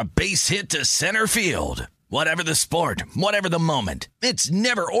slam or a base hit to center field. Whatever the sport, whatever the moment. It's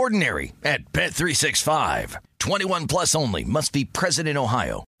never ordinary at Bet365. 21 plus only. Must be present in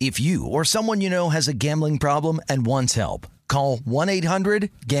Ohio. If you or someone you know has a gambling problem and wants help, call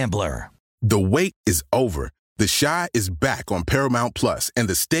 1-800-GAMBLER. The wait is over. The Chi is back on Paramount Plus, and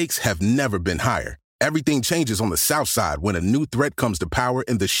the stakes have never been higher. Everything changes on the South Side when a new threat comes to power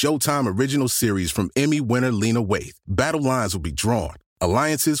in the Showtime original series from Emmy winner Lena Waithe. Battle lines will be drawn,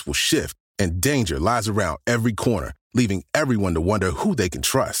 alliances will shift, and danger lies around every corner, leaving everyone to wonder who they can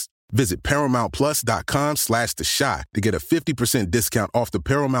trust. Visit ParamountPlus.com/The Chi to get a 50% discount off the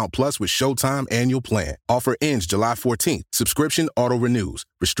Paramount Plus with Showtime annual plan. Offer ends July 14th. Subscription auto-renews.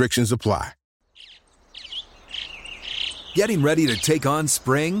 Restrictions apply. Getting ready to take on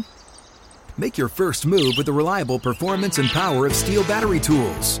spring? Make your first move with the reliable performance and power of Steel battery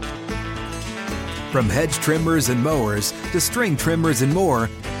tools. From hedge trimmers and mowers to string trimmers and more,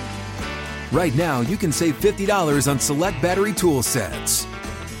 right now you can save $50 on select battery tool sets.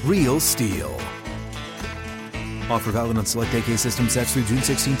 Real Steel. Offer valid on select AK system sets through June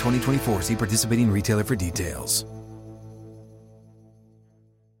 16, 2024. See participating retailer for details.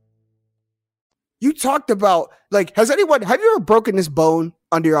 You talked about, like, have you ever broken this bone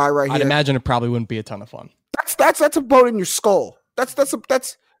under your eye right here? I'd imagine it probably wouldn't be a ton of fun. That's a bone in your skull. That's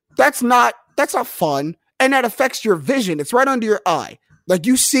not fun. And that affects your vision. It's right under your eye. Like,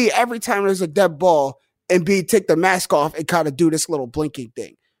 you see every time there's a dead ball and take the mask off and kind of do this little blinking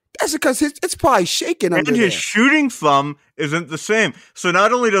thing. That's because it's probably shaking under there. And his shooting thumb isn't the same. So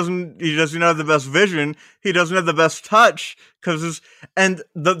not only doesn't he have the best vision, he doesn't have the best touch. And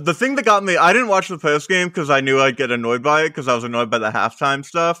the thing that got me, I didn't watch the post game because I knew I'd get annoyed by it because I was annoyed by the halftime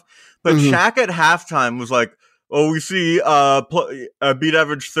stuff. But Shaq at halftime was like, "Oh, we see beat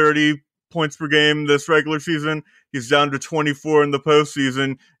average 30 points per game this regular season. He's down to 24 in the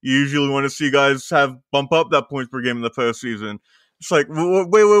postseason. You usually want to see guys bump up that points per game in the postseason." It's like,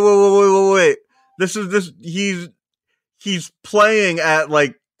 wait. He's playing at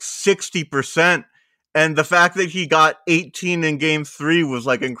like 60%. And the fact that he got 18 in game 3 was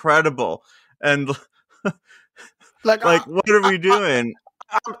like incredible. And what are we doing?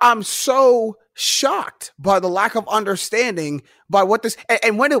 I'm so shocked by the lack of understanding by what this,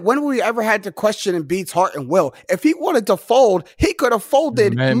 and when we ever had to question Embiid's heart and will. If he wanted to fold, he could have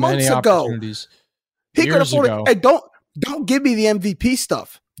folded months ago. He could have folded. And don't give me the MVP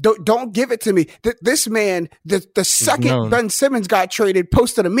stuff. Don't give it to me. This man, the second Ben Simmons got traded,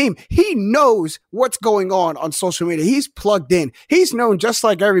 posted a meme. He knows what's going on social media. He's plugged in. He's known just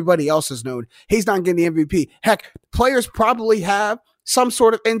like everybody else is known. He's not getting the MVP. Heck, players probably have some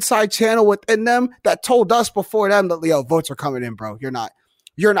sort of inside channel within them that told us before them that, votes are coming in, bro. You're not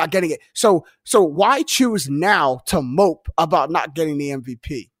getting it. So why choose now to mope about not getting the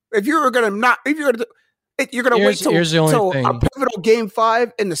MVP? You're going to wait till a pivotal game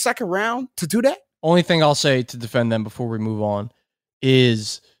 5 in the second round to do that? Only thing I'll say to defend them before we move on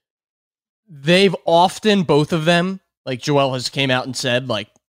is they've often, both of them, like Joel has came out and said, like,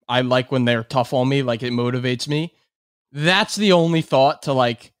 I like when they're tough on me, like it motivates me. That's the only thought to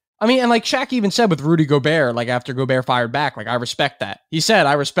and like Shaq even said with Rudy Gobert, like after Gobert fired back, like I respect that. He said,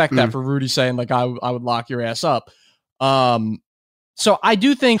 I respect that for Rudy saying like I would lock your ass up. So I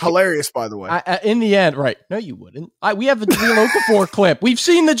do think hilarious, by the way. In the end, right? No, you wouldn't. We have the Jahlil Okafor clip. We've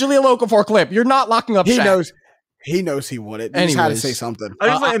seen the Jahlil Okafor clip. You're not locking up. Shaq. He knows he wouldn't. He just had to say something.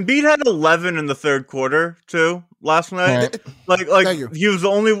 Embiid had 11 in the third quarter too last night. Right. Like he was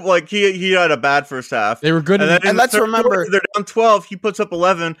only he had a bad first half. They were good, and let's remember they're down 12. He puts up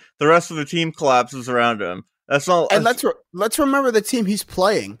 11. The rest of the team collapses around him. That's all. And let's remember the team he's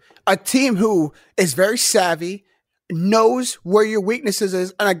playing. A team who is very savvy, knows where your weaknesses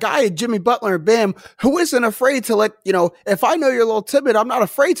is, and a guy, Jimmy Butler and Bam, who isn't afraid to let, if I know you're a little timid, I'm not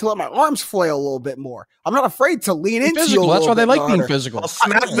afraid to let my arms flail a little bit more. I'm not afraid to lean into physical. You. That's why they like being physical. I'll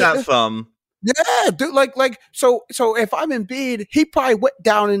smack that thumb. Yeah, dude. So if I'm Embiid, he probably went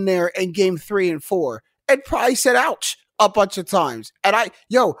down in there in game 3 and 4 and probably said, ouch, a bunch of times. And I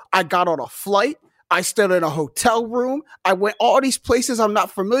got on a flight. I stayed in a hotel room. I went all these places I'm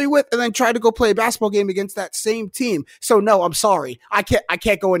not familiar with, and then tried to go play a basketball game against that same team. So no, I'm sorry, I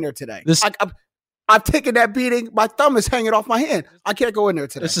can't go in there today. I've taken that beating. My thumb is hanging off my hand. I can't go in there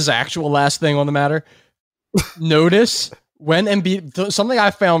today. This is actual last thing on the matter. Notice when Embiid, something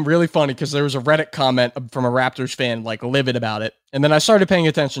I found really funny because there was a Reddit comment from a Raptors fan, like livid about it, and then I started paying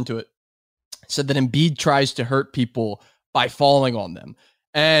attention to it. said that Embiid tries to hurt people by falling on them.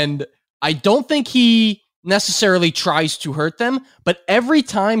 And I don't think he necessarily tries to hurt them, but every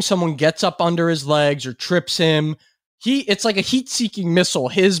time someone gets up under his legs or trips him, it's like a heat-seeking missile.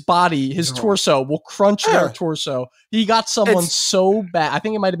 His body, his torso will crunch their torso. He got someone so bad. I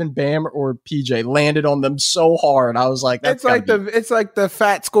think it might have been Bam or PJ landed on them so hard. I was like, it's like the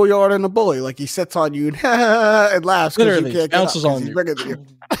fat schoolyard and the bully. Like he sits on you and laughs. Literally, you can't bounces on you.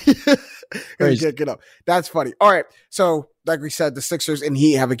 You can't get up. That's funny. All right. So, like we said, the Sixers and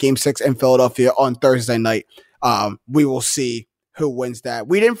Heat have a game 6 in Philadelphia on Thursday night. We will see who wins that.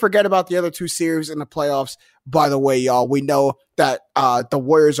 We didn't forget about the other 2 series in the playoffs. By the way, y'all, we know that the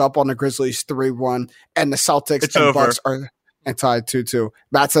Warriors up on the Grizzlies 3-1, and the Celtics and Bucks are tied 2-2.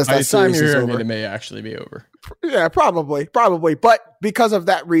 Matt says that series is over. It may actually be over. Yeah, probably. But because of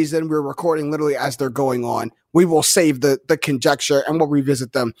that reason, we're recording literally as they're going on. We will save the conjecture and we'll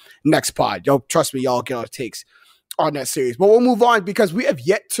revisit them next pod. Yo, trust me, y'all get our takes on that series. But we'll move on because we have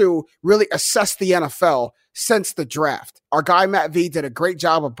yet to really assess the NFL since the draft. Our guy Matt V did a great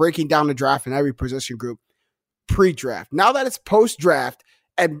job of breaking down the draft in every position group pre-draft. Now that it's post-draft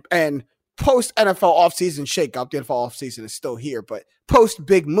and post-NFL offseason shakeup, the NFL offseason is still here, but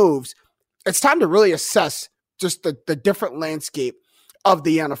post-big moves, it's time to really assess just the different landscape of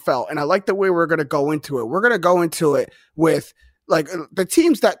the NFL. And I like the way we're going to go into it. We're going to go into it with like the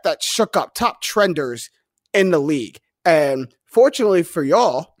teams that shook up, top trenders in the league. And fortunately for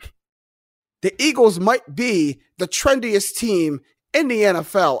y'all, the Eagles might be the trendiest team in the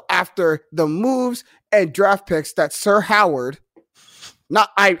NFL after the moves and draft picks that Sir Howard,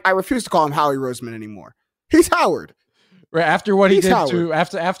 I refuse to call him Howie Roseman anymore. He's Howard. Right after what he did to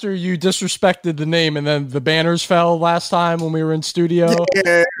after you disrespected the name and then the banners fell last time when we were in studio.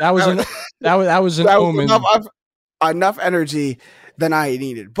 Yeah, that was an omen. Enough energy than I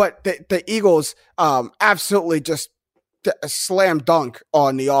needed. But the Eagles absolutely just a slam dunk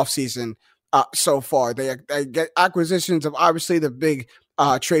on the offseason so far. They get acquisitions of obviously the big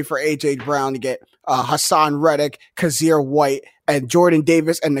trade for A.J. Brown to get Hassan Reddick, Kazir White, and Jordan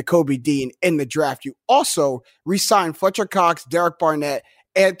Davis and Nakobe Dean in the draft. You also re-signed Fletcher Cox, Derek Barnett,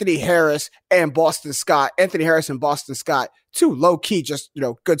 Anthony Harris, and Boston Scott. Anthony Harris and Boston Scott, 2 low-key, just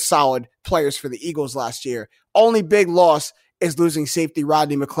good, solid players for the Eagles last year. Only big loss is losing safety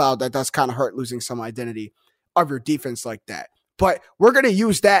Rodney McLeod. That does kind of hurt, losing some identity of your defense like that. But we're going to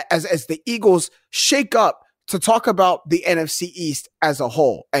use that as the Eagles shake up to talk about the NFC East as a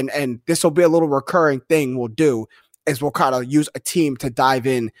whole. And this will be a little recurring thing we'll do, is we'll kind of use a team to dive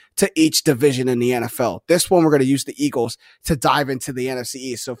in to each division in the NFL. This one, we're going to use the Eagles to dive into the NFC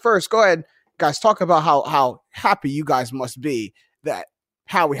East. So first, go ahead, guys, talk about how happy you guys must be that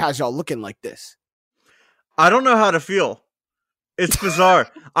Howie has y'all looking like this. I don't know how to feel. It's bizarre.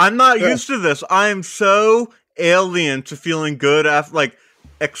 I'm not used to this. I'm so alien to feeling good after, like,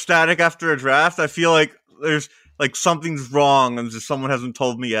 ecstatic after a draft. I feel like there's like something's wrong and just someone hasn't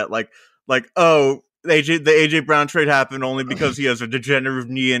told me yet. Like, oh, the AJ Brown trade happened only because he has a degenerative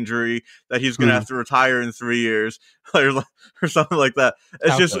knee injury that he's going to have to retire in 3 years or something like that.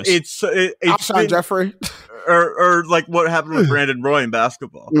 It's it's Jeffrey or like what happened with Brandon Roy in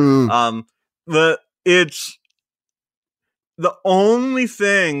basketball. It's the only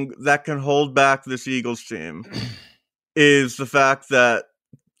thing that can hold back this Eagles team is the fact that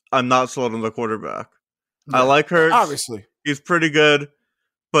I'm not sold on the quarterback. I like Hurts. Obviously. He's pretty good.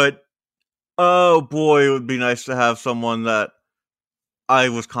 But, oh boy, it would be nice to have someone that I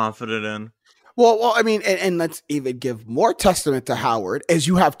was confident in. Well, I mean, and let's even give more testament to Howard, as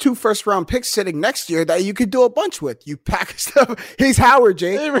you have 2 first-round picks sitting next year that you could do a bunch with. You pack stuff. He's Howard,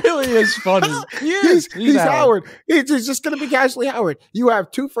 Jake. It really is funny. He's Howard. He's just going to be casually Howard. You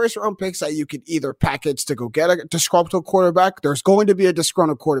have 2 first-round picks that you could either package to go get a disgruntled quarterback. There's going to be a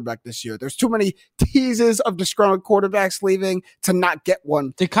disgruntled quarterback this year. There's too many teases of disgruntled quarterbacks leaving to not get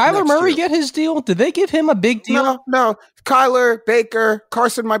one. Did Kyler Murray get his deal? Did they give him a big deal? No. Kyler, Baker,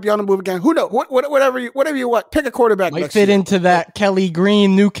 Carson might be on the move again. Who knows? Whatever you want. Pick a quarterback. Might fit into that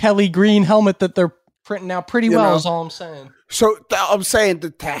new Kelly Green helmet that they're printing out pretty well. Is all I'm saying. So I'm saying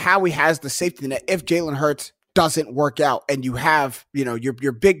that Howie has the safety net if Jalen Hurts doesn't work out, and you have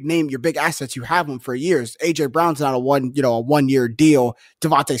your big name, your big assets. You have them for years. AJ Brown's not a 1 year deal.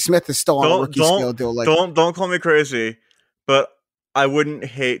 Devontae Smith is still on a rookie scale deal. Don't call me crazy, but I wouldn't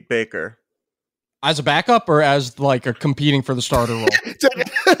hate Baker. As a backup or as like a competing for the starter role?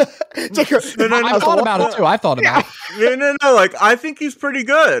 I thought about it too. I thought about it. No. Like, I think he's pretty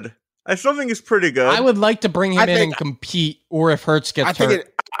good. I still think he's pretty good. I would like to bring him in and compete, or if Hurts gets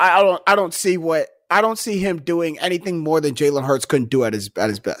hurt. I don't see him doing anything more than Jalen Hurts couldn't do at his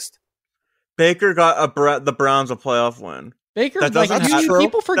best. Baker got the Browns a playoff win. Baker,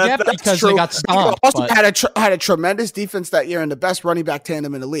 people forget because they got stomped. Also had a tremendous defense that year and the best running back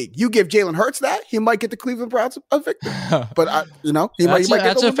tandem in the league. You give Jalen Hurts that, he might get the Cleveland Browns a victory. But he might get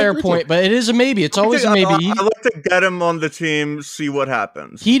that's a fair point. But it is a maybe. It's always a maybe. I like to get him on the team, see what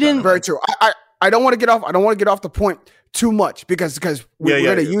happens. He didn't. Very true. I don't want to get off. I don't want to get off the point too much because we're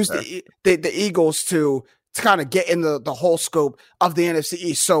going to use the Eagles to kind of get in the whole scope of the NFC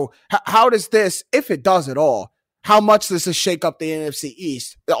East. So how does this, if it does at all, how much does this shake up the NFC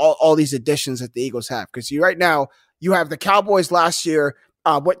East, all these additions that the Eagles have? Because right now, you have the Cowboys last year,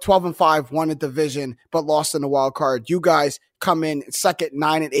 went 12-5, won a division, but lost in the wild card. You guys come in second,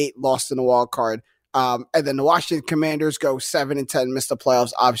 9-8, lost in the wild card. And then the Washington Commanders go 7-10, miss the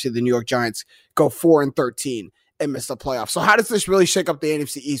playoffs. Obviously, the New York Giants go 4-13 and miss the playoffs. So how does this really shake up the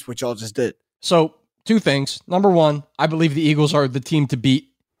NFC East, which y'all just did? So two things. Number one, I believe the Eagles are the team to beat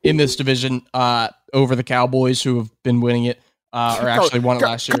in this division over the Cowboys, who have been winning it, or actually won it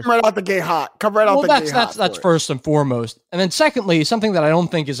last year. Come right out the gate hot. That's first and foremost. And then secondly, something that I don't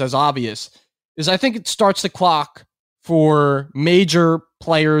think is as obvious is I think it starts the clock for major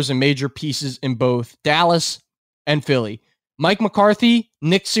players and major pieces in both Dallas and Philly. Mike McCarthy,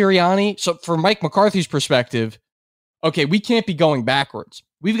 Nick Sirianni. So from Mike McCarthy's perspective, okay, we can't be going backwards.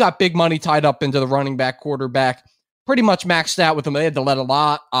 We've got big money tied up into the running back, quarterback, pretty much maxed out with them. They had to let a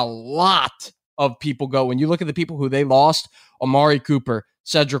lot of people go. When you look at the people who they lost, Amari Cooper,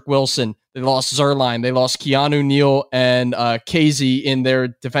 Cedric Wilson, they lost Zerline, they lost Keanu Neal and Casey in their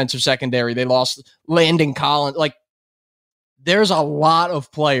defensive secondary. They lost Landon Collins. Like, there's a lot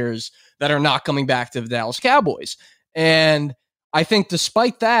of players that are not coming back to the Dallas Cowboys. And I think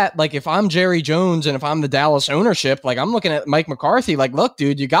despite that, like, if I'm Jerry Jones and if I'm the Dallas ownership, like, I'm looking at Mike McCarthy, like, look,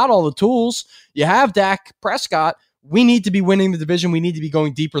 dude, you got all the tools. You have Dak Prescott. We need to be winning the division. We need to be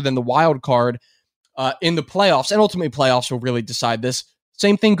going deeper than the wild card in the playoffs. And ultimately, playoffs will really decide this.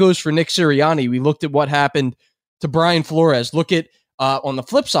 Same thing goes for Nick Sirianni. We looked at what happened to Brian Flores. Look at on the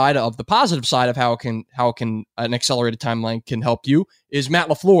flip side of the positive side of how can an accelerated timeline can help you is Matt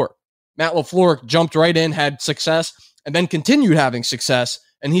LaFleur. Matt LaFleur jumped right in, had success, and then continued having success.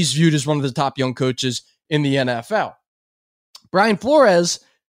 And he's viewed as one of the top young coaches in the NFL. Brian Flores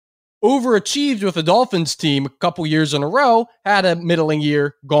overachieved with the Dolphins team a couple years in a row, had a middling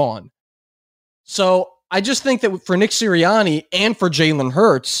year, gone. So I just think that for Nick Sirianni and for Jalen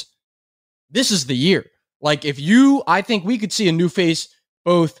Hurts, this is the year. Like, I think we could see a new face,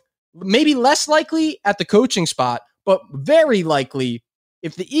 both maybe less likely at the coaching spot, but very likely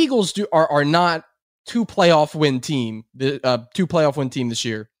if the Eagles are not two playoff win team this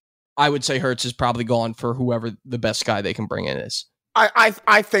year, I would say Hurts is probably gone for whoever the best guy they can bring in is. I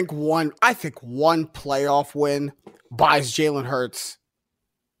think one playoff win buys Jalen Hurts.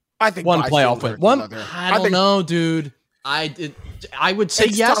 I think one playoff win. I don't know, dude. I would say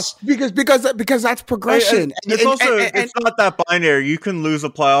yes because that's progression. It's not that binary. You can lose a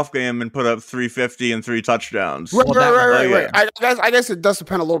playoff game and put up 350 and 3 touchdowns. Right. I guess it does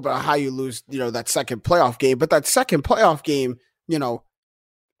depend a little bit on how you lose, that second playoff game. But that second playoff game,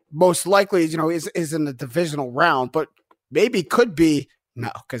 most likely, is in the divisional round. But maybe could be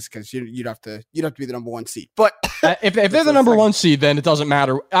because you'd have to be the number one seed. But if they're the number one seed, then it doesn't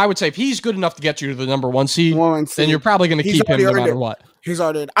matter. I would say if he's good enough to get you to the number one seed, then you're probably going to keep him no matter what. He's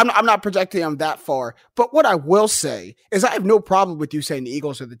already. I'm not projecting him that far. But what I will say is I have no problem with you saying the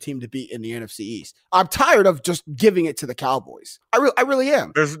Eagles are the team to beat in the NFC East. I'm tired of just giving it to the Cowboys. I really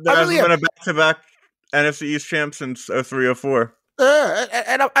am. There hasn't been a back-to-back NFC East champ since 03-04.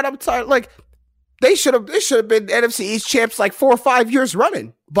 And I'm tired. Like, They should have been NFC East champs like 4 or 5 years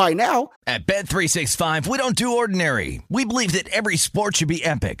running by now. At Bet365, we don't do ordinary. We believe that every sport should be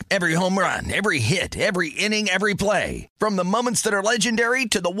epic. Every home run, every hit, every inning, every play. From the moments that are legendary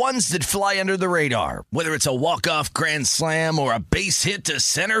to the ones that fly under the radar. Whether it's a walk-off grand slam or a base hit to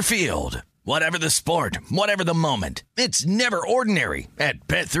center field. Whatever the sport, whatever the moment. It's never ordinary at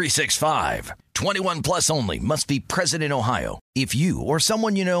Bet365. 21 plus only. Must be present in Ohio. If you or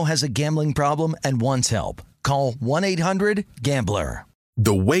someone you know has a gambling problem and wants help, call 1-800-GAMBLER.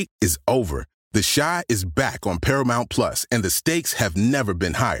 The wait is over. The Chi is back on Paramount Plus, and the stakes have never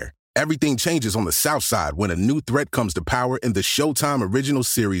been higher. Everything changes on the South Side when a new threat comes to power in the Showtime original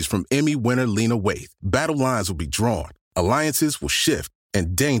series from Emmy winner Lena Waithe. Battle lines will be drawn, alliances will shift,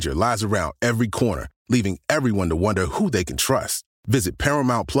 and danger lies around every corner, leaving everyone to wonder who they can trust. Visit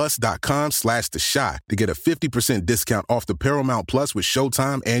ParamountPlus.com/The Chi to get a 50% discount off the Paramount Plus with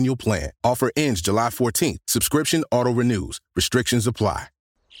Showtime annual plan. Offer ends July 14th. Subscription auto-renews. Restrictions apply.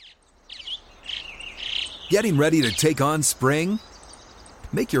 Getting ready to take on spring?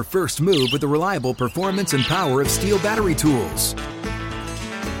 Make your first move with the reliable performance and power of Steel battery tools.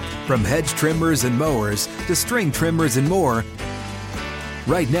 From hedge trimmers and mowers to string trimmers and more,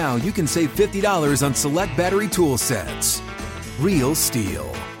 right now you can save $50 on select battery tool sets. Real Steel.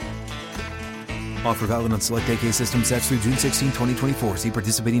 Offer valid on select AK system sets through June 16, 2024. See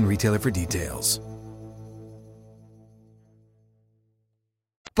participating retailer for details.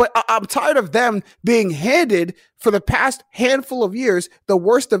 But I'm tired of them being handed for the past handful of years the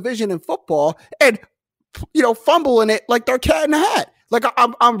worst division in football and, fumbling it like they're cat in a hat. Like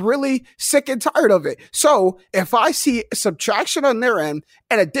I'm really sick and tired of it. So if I see subtraction on their end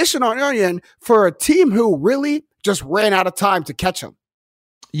and addition on their end for a team who really just ran out of time to catch them.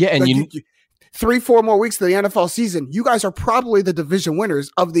 Yeah, and like 3-4 more weeks of the NFL season, you guys are probably the division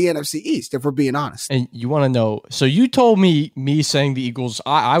winners of the NFC East, if we're being honest. And you want to know, so you told me saying the Eagles,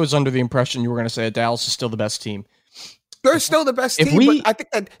 I was under the impression you were going to say that Dallas is still the best team. They're still the best team, but I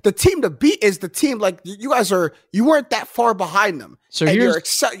think that the team to beat is the team, like you guys you weren't that far behind them. So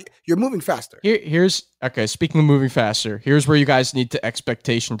you're moving faster. Okay, speaking of moving faster, here's where you guys need to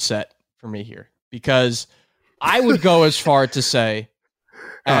expectation set for me here. Because I would go as far to say,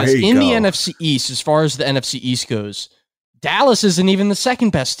 as in the NFC East, as far as the NFC East goes, Dallas isn't even the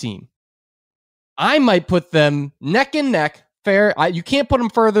second best team. I might put them neck and neck. You can't put them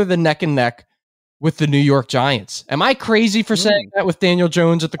further than neck and neck with the New York Giants. Am I crazy for saying that with Daniel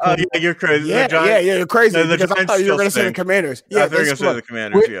Jones at the quarterback? Yeah, you're crazy. Yeah, you're crazy because I thought you were going to say the Commanders. Yeah, I thought you were going to say the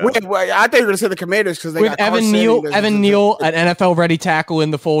Commanders. I thought you were going to say the Commanders because they with got Evan Neal, an NFL ready tackle in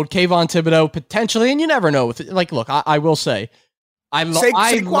the fold, Kayvon Thibodeau potentially, and you never know. Look, I will say, I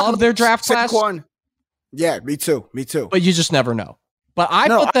love their draft class. Yeah, me too. But you just never know. But I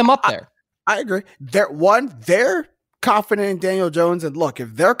put them up there. I agree. They're confident in Daniel Jones. And look,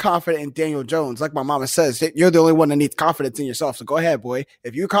 if they're confident in Daniel Jones, like my mama says, you're the only one that needs confidence in yourself. So go ahead, boy.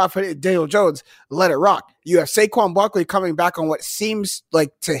 If you're confident in Daniel Jones, let it rock. You have Saquon Barkley coming back on what seems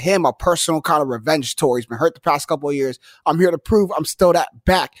like to him a personal kind of revenge tour. He's been hurt the past couple of years. I'm here to prove I'm still that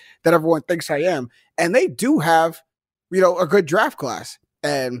back that everyone thinks I am. And they do have a good draft class,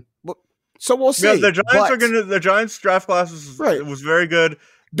 and so we'll see. Yeah, the Giants draft class was very good.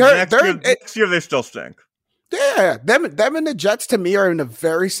 Next year they still stink. Yeah, them and the Jets to me are in the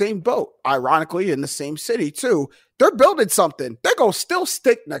very same boat. Ironically, in the same city too. They're building something. They're gonna still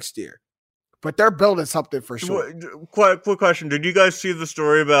stink next year, but they're building something for sure. Quick question: did you guys see the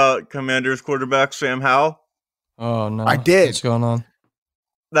story about Commanders quarterback Sam Howell? Oh no, I did. What's going on?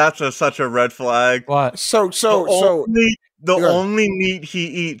 That's such a red flag. What? The only meat he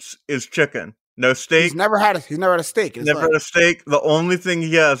eats is chicken. No steak. He's never had a steak. Never had a steak. The only thing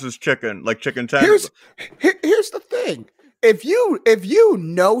he has is chicken, like chicken tenders. Here's the thing. If you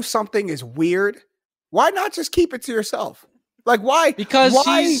know something is weird, why not just keep it to yourself? Like why? Because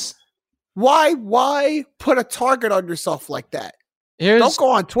why put a target on yourself like that? Don't go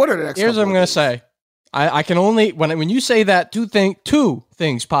on Twitter the next. Here's what I'm going to say. I can only when you say that two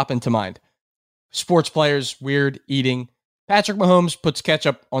things pop into mind. Sports players weird eating. Patrick Mahomes puts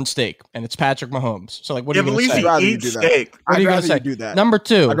ketchup on steak, and it's Patrick Mahomes. So, what are you going to say? I'd rather you do steak. What are you going to say? Do that. Number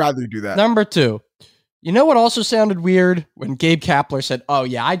two. I'd rather you do that. Number two. You know what also sounded weird? When Gabe Kapler said, "Oh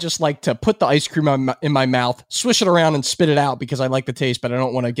yeah, I just like to put the ice cream in my mouth, swish it around, and spit it out because I like the taste, but I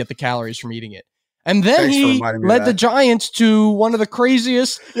don't want to get the calories from eating it." And then he led the Giants to one of the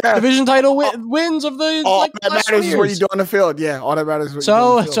craziest division title wins of the all that matters is what you do on the field. Yeah, all that matters is what you do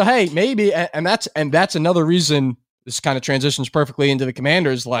on the field. So hey, maybe, and that's another reason this kind of transitions perfectly into the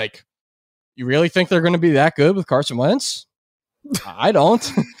Commanders. Like, you really think they're going to be that good with Carson Wentz? I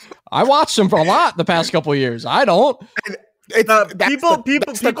don't. I watched him for a lot the past couple of years. I don't. That's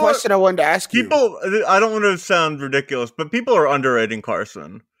the question I wanted to ask you. I don't want to sound ridiculous, but people are underrating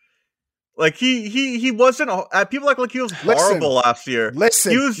Carson. Like he wasn't. People act like he was horrible last year.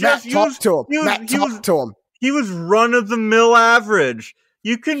 Listen, he was Matt, talk to him. He was run of the mill average.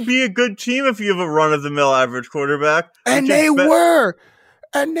 You can be a good team if you have a run of the mill average quarterback. And they were.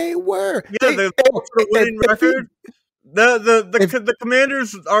 Yeah, they winning record. The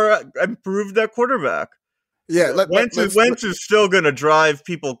Commanders are improved at quarterback. Yeah, Wentz is still going to drive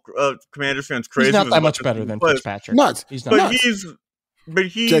people, Commanders fans, crazy. He's not that much better than Fitzpatrick. He's not. But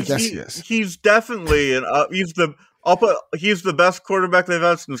he's definitely he's the best quarterback they've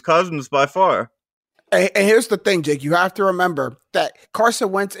had since Cousins by far. And here's the thing, Jake. You have to remember that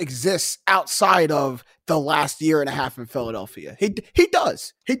Carson Wentz exists outside of the last year and a half in Philadelphia. He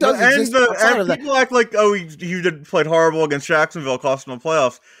does. He does exist outside of that. People act like, he played horrible against Jacksonville, cost him the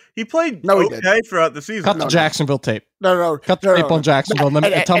playoffs. He played okay throughout the season. Cut the Jacksonville tape. No. Cut the tape on Jacksonville.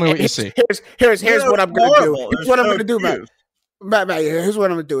 Tell me what you see. Here's what I'm going to do. Here's what I'm going to do, man. Matt, here's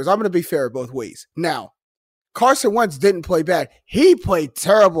what I'm going to do is I'm going to be fair both ways. Now, Carson Wentz didn't play bad. He played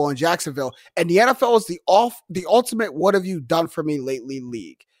terrible in Jacksonville. And the NFL is the ultimate what have you done for me lately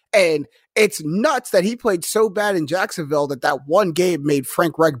league. And it's nuts that he played so bad in Jacksonville that one game made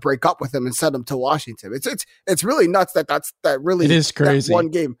Frank Reich break up with him and send him to Washington. It's really nuts that really it is crazy. That one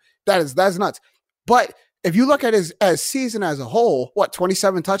game. That's nuts. But if you look at his season as a whole,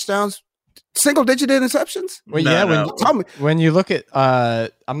 27 touchdowns, single-digit interceptions? Well, when you look at,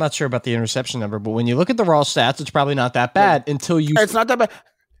 I'm not sure about the interception number, but when you look at the raw stats, it's probably not that bad until you. It's not that bad.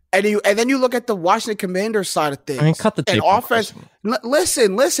 And then you look at the Washington Commanders side of things. I mean, cut the tape. An offense.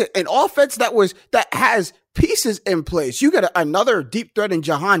 Listen. An offense that has pieces in place. You got another deep threat in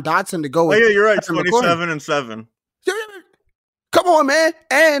Jahan Dotson to go. Oh yeah, you're right. 27-7. Come on, man.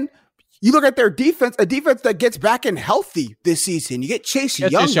 And you look at their defense, a defense that gets back in healthy this season. You get Chase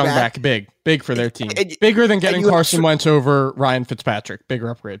Young back. Big for their team. Bigger than getting Carson Wentz over Ryan Fitzpatrick. Bigger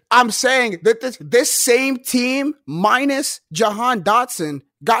upgrade. I'm saying that this same team minus Jahan Dotson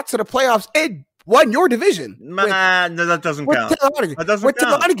got to the playoffs and won your division. No, that doesn't count. That doesn't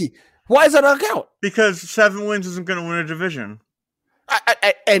count. Why does that not count? Because 7 wins isn't going to win a division.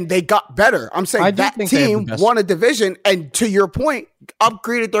 And they got better. I'm saying that team won a division, and to your point,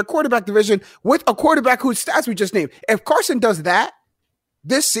 upgraded their quarterback division with a quarterback whose stats we just named. If Carson does that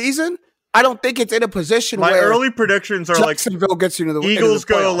this season, I don't think it's in a position where my early predictions are Jacksonville gets you to the Eagles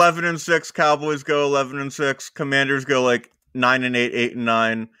go 11-6, Cowboys go 11-6, Commanders go 9-8,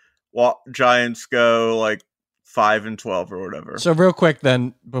 8-9, Giants go 5-12 or whatever. So real quick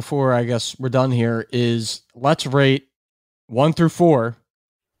then, before I guess we're done here, is let's rate 1 through 4.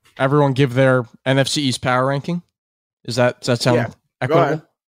 Everyone give their NFC East power ranking. Does that sound equitable?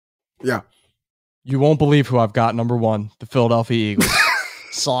 Yeah. You won't believe who I've got number 1, the Philadelphia Eagles.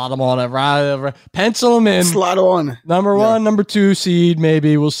 Slot them on it, right? Pencil them in. Slot on. Number 1, number 2 seed,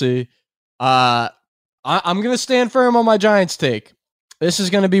 maybe. We'll see. I'm going to stand firm on my Giants take. This is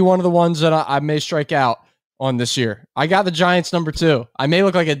going to be one of the ones that I may strike out on this year. I got the Giants number 2. I may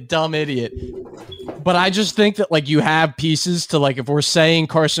look like a dumb idiot, but I just think that you have pieces to if we're saying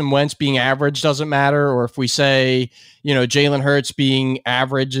Carson Wentz being average doesn't matter, or if we say, Jalen Hurts being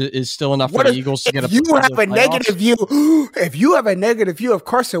average is still enough for the Eagles to get a negative view. If you have a negative view of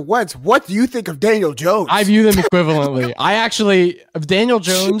Carson Wentz, what do you think of Daniel Jones? I view them equivalently. Of Daniel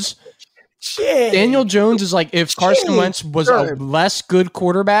Jones. Daniel Jones is if Carson Wentz was a less good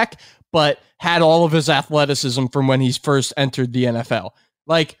quarterback, but had all of his athleticism from when he's first entered the NFL.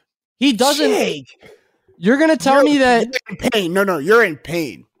 He doesn't. You're going to tell me that you're in pain. No, you're in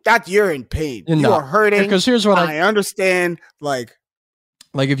pain. You're in pain. You are hurting. Because here's what I understand.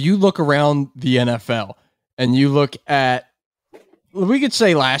 If you look around the NFL and you look at, we could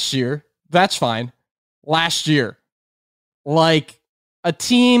say last year, that's fine. Last year, a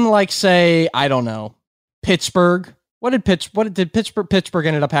team say, I don't know, Pittsburgh. What did Pittsburgh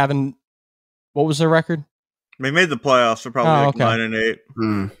ended up having? What was their record? They made the playoffs. They're probably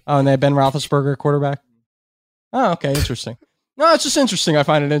 9-8. Oh, and they had Ben Roethlisberger quarterback. Oh, okay, interesting. No, it's just interesting. I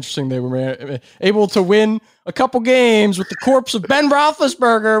find it interesting they were able to win a couple games with the corpse of Ben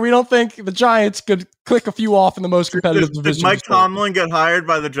Roethlisberger. We don't think the Giants could click a few off in the most competitive division. Did Mike Tomlin get hired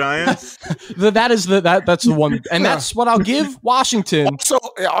by the Giants? That's the one, and that's what I'll give Washington.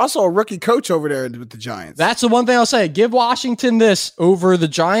 Also a rookie coach over there with the Giants. That's the one thing I'll say. Give Washington this over the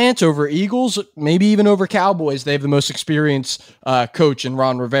Giants, over Eagles, maybe even over Cowboys. They have the most experienced coach in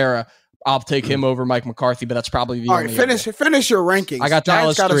Ron Rivera. I'll take him over Mike McCarthy, but that's probably the only. All right, finish your rankings. I got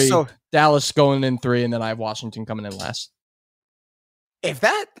Dallas 3, Dallas going in 3, and then I have Washington coming in last.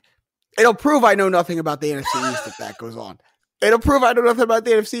 It'll prove I know nothing about the NFC East if that goes on. It'll prove I know nothing about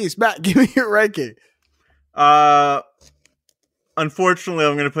the NFC East. Matt, give me your ranking. Unfortunately,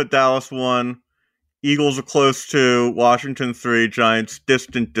 I'm going to put Dallas 1, Eagles are close 2, Washington 3, Giants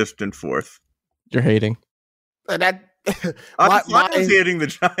distant 4th. You're hating. I'm hating the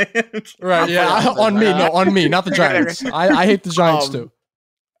Giants. Right, yeah. On me, not the Giants. I hate the Giants too.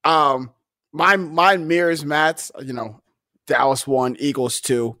 Mine mirrors Matt's, Dallas 1, Eagles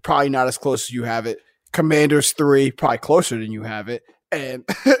 2, probably not as close as you have it. Commanders 3, probably closer than you have it. And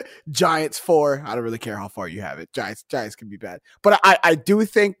Giants 4, I don't really care how far you have it. Giants can be bad. But I do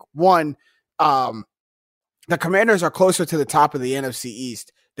think, one, the Commanders are closer to the top of the NFC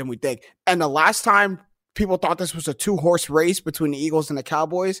East than we think. And the last time people thought this was a 2-horse race between the Eagles and the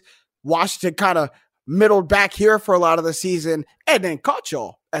Cowboys, Washington kind of middled back here for a lot of the season and then caught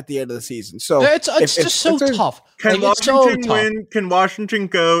y'all at the end of the season. So it's just so tough. Can Washington win? Can Washington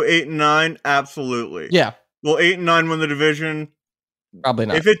go 8-9? Absolutely. Yeah. Will 8-9 win the division? Probably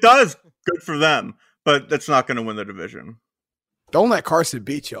not. If it does, good for them. But that's not going to win the division. Don't let Carson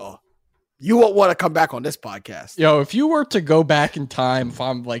beat y'all. You won't want to come back on this podcast. Yo, if you were to go back in time, if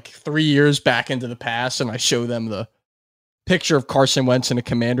I'm like 3 years back into the past and I show them the picture of Carson Wentz in a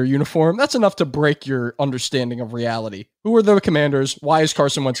Commander uniform, that's enough to break your understanding of reality. Who are the Commanders? Why is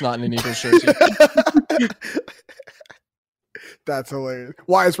Carson Wentz not in an Eagles jersey? That's hilarious.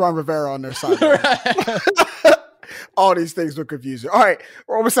 Why is Ron Rivera on their side? All these things will confuse you. All right,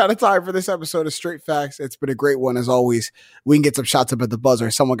 we're almost out of time for this episode of Straight Facts. It's been a great one as always. We can get some shots up at the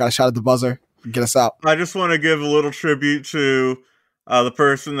buzzer. Someone got a shot at the buzzer. Get us out. I just want to give a little tribute to the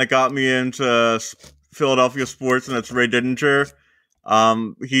person that got me into Philadelphia sports, and that's Ray Didinger.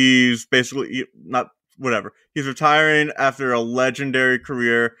 He's basically He's retiring after a legendary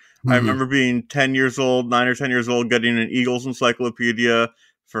career. Mm-hmm. I remember being 9 or 10 years old, getting an Eagles encyclopedia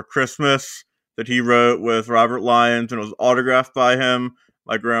for Christmas that he wrote with Robert Lyons, and it was autographed by him.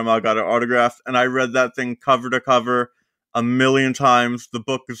 My grandma got it autographed, and I read that thing cover to cover a million times. The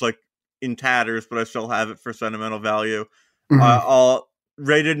book is like in tatters, but I still have it for sentimental value. Mm-hmm.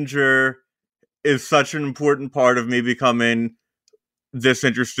 Ray Didinger is such an important part of me becoming this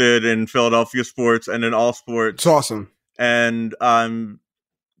interested in Philadelphia sports and in all sports. It's awesome. And I'm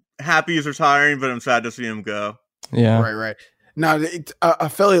happy he's retiring, but I'm sad to see him go. Yeah. Right. Now, a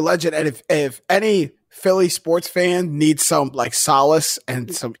Philly legend, and if any Philly sports fan needs some like solace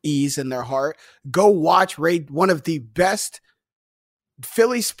and some ease in their heart, go watch Ray. One of the best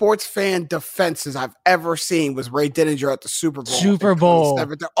Philly sports fan defenses I've ever seen was Ray Didinger at the Super Bowl.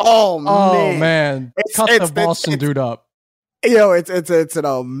 Oh man. Cut the Boston dude up. It's an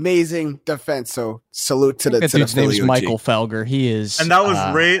amazing defense. So salute to the dude's name is Michael Felger. He is, and that was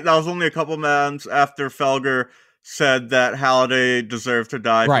that was only a couple months after Felger said that Halladay deserved to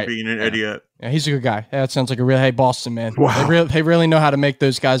die for being an idiot. Yeah, he's a good guy. That sounds like a real Boston man. Wow. They really know how to make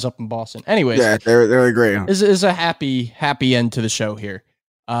those guys up in Boston. Anyways, yeah, they're great. This is a happy end to the show here.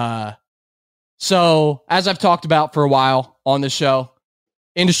 So as I've talked about for a while on this show,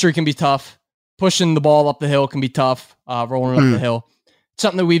 industry can be tough. Pushing the ball up the hill can be tough. Rolling up the hill, it's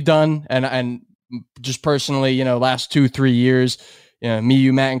something that we've done, and just personally, last 2-3 years, me,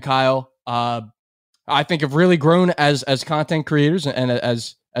 you, Matt, and Kyle, I think have really grown as content creators and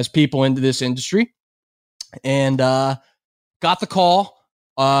as people into this industry. And got the call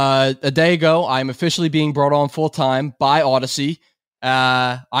a day ago. I'm officially being brought on full time by Odyssey.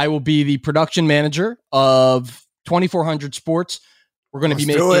 I will be the production manager of 2400 Sports. We're going to be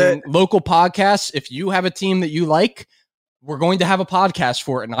making local podcasts. If you have a team that you like, we're going to have a podcast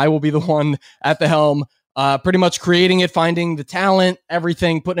for it, and I will be the one at the helm, pretty much creating it, finding the talent,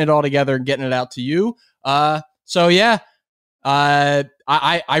 everything, putting it all together, and getting it out to you. So yeah, I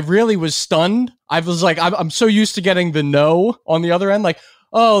really was stunned. I was like, I'm so used to getting the no on the other end, like,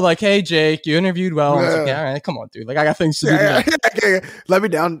 oh, like, hey, Jake, you interviewed well. I was like, yeah, all right, come on, dude. Like, I got things to do. Yeah. Let me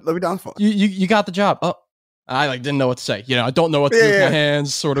down. You got the job. Oh. I didn't know what to say. I don't know what to do with my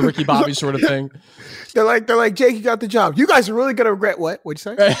hands, sort of Ricky Bobby sort of thing. They're like, Jake, you got the job. You guys are really going to regret what? What'd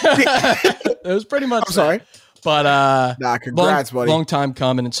you say? It was pretty much I'm sorry. But congrats, buddy. Long time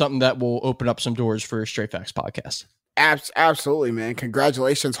coming, and something that will open up some doors for Straight Facts podcast. Absolutely, man.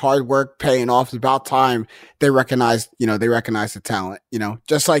 Congratulations. Hard work paying off. It's about time they recognize the talent,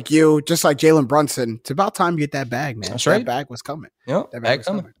 just like you, just like Jalen Brunson. It's about time you get that bag, man. That's right. That bag was coming. Yep. That bag was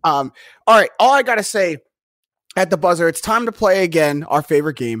coming. All right. All I got to say at the buzzer, it's time to play again our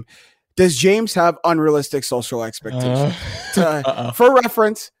favorite game. Does James have unrealistic social expectations? For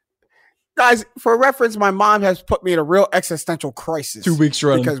reference, guys, my mom has put me in a real existential crisis. 2 weeks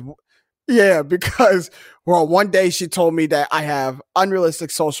running. Because one day she told me that I have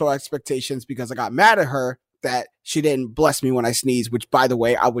unrealistic social expectations because I got mad at her that she didn't bless me when I sneezed, which, by the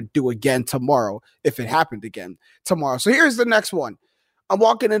way, I would do again tomorrow if it happened again tomorrow. So here's the next one. I'm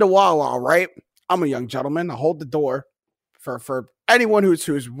walking into Wawa, right? I'm a young gentleman. I hold the door for anyone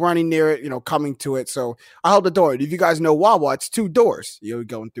who's running near it, coming to it. So I hold the door. If you guys know Wawa, it's 2 doors. You're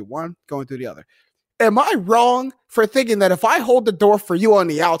going through one, going through the other. Am I wrong for thinking that if I hold the door for you on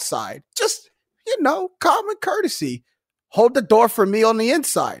the outside, just, common courtesy, hold the door for me on the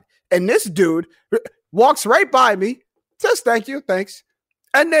inside? And this dude walks right by me, says thank you, thanks,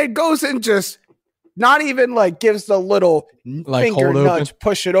 and then goes and just not even gives the little finger nudge,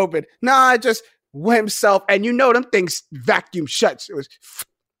 push it open. Nah, just himself, and them things vacuum shuts. It was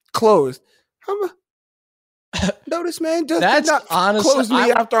closed. Notice, man, just that's not honestly close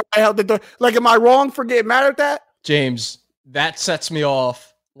me after I held the door. Am I wrong for getting mad at that? James, that sets me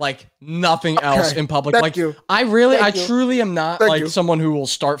off like nothing else in public. Thank you. I truly am not someone who will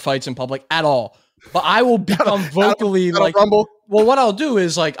start fights in public at all. But I will become vocally rumble. Well, what I'll do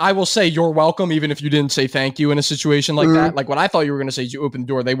is like I will say you're welcome, even if you didn't say thank you in a situation like that. Like what I thought you were going to say is you open the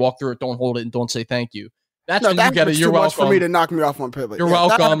door, they walk through it, don't hold it, and don't say thank you. That's when you get it. You're welcome. Much for me to knock me off on pivot. You're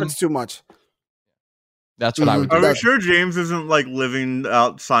welcome. That happens too much. That's what I would do. Are we sure James isn't like living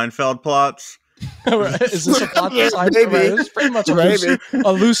out Seinfeld plots? Is this a plot to Seinfeld? Right? It's pretty much a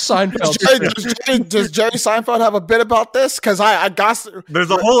loose Seinfeld. Does Jerry Seinfeld have a bit about this? Because I got. There's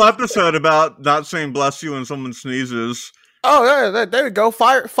a whole episode about not saying "bless you" when someone sneezes. Oh yeah, there we go.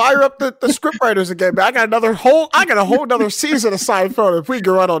 Fire up the scriptwriters again. Man, I got a whole another season of Seinfeld if we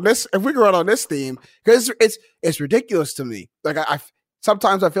go out on this theme, because it's ridiculous to me. Like I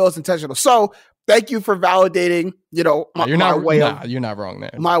sometimes I feel it's intentional. So thank you for validating. You're not wrong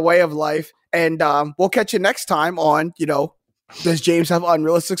there. My way of life. And we'll catch you next time on, does James have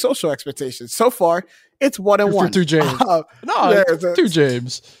unrealistic social expectations? So far, it's 1-1. For 2 James. Two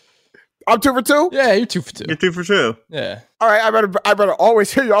James. I'm 2 for 2? Yeah, you're 2 for 2. You're 2 for 2. Yeah. All right, I better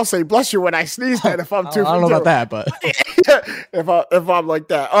always hear y'all say bless you when I sneeze then if I'm 2 for 2. I don't know about that, but if I'm like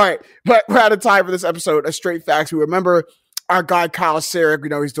that. All right, but we're out of time for this episode of Straight Facts. We remember our guy Kyle Sarek. We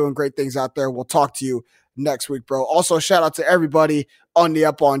know he's doing great things out there. We'll talk to you next week, bro. Also, shout out to everybody on the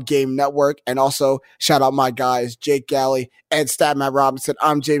Up On Game Network, and also shout out my guys Jake Galley and Statman Robinson.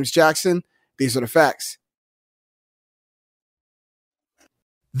 I'm James Jackson. These are the facts.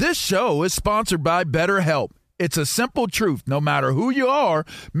 This show is sponsored by BetterHelp. It's a simple truth. No matter who you are,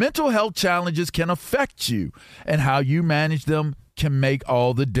 mental health challenges can affect you, and how you manage them can make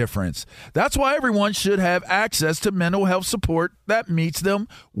all the difference. That's why everyone should have access to mental health support that meets them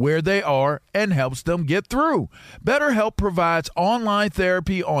where they are and helps them get through. BetterHelp provides online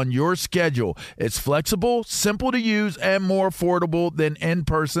therapy on your schedule. It's flexible, simple to use, and more affordable than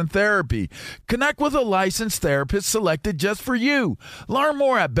in-person therapy. Connect with a licensed therapist selected just for you. Learn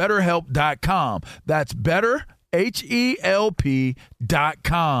more at BetterHelp.com. That's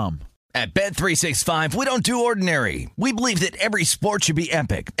BetterHelp.com. At Bet365, we don't do ordinary. We believe that every sport should be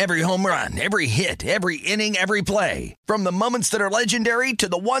epic. Every home run, every hit, every inning, every play. From the moments that are legendary to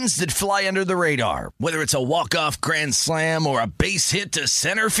the ones that fly under the radar. Whether it's a walk-off grand slam or a base hit to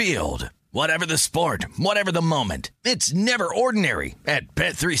center field. Whatever the sport, whatever the moment. It's never ordinary at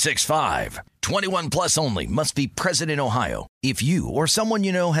Bet365. 21 plus only. Must be present in Ohio. If you or someone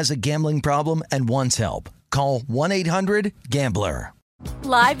you know has a gambling problem and wants help, call 1-800-GAMBLER.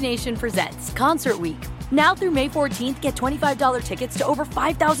 Live Nation presents Concert Week. Now through May 14th, get $25 tickets to over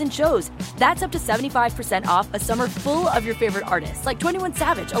 5,000 shows. That's up to 75% off a summer full of your favorite artists like 21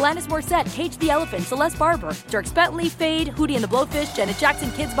 Savage, Alanis Morissette, Cage the Elephant, Celeste Barber, Dierks Bentley, Fade, Hootie and the Blowfish, Janet Jackson,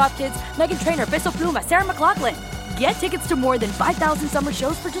 Kidz Bop Kids, Meghan Trainor, Peso Pluma, Sarah McLachlan. Get tickets to more than 5,000 summer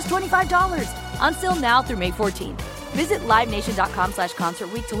shows for just $25. On sale now through May 14th. Visit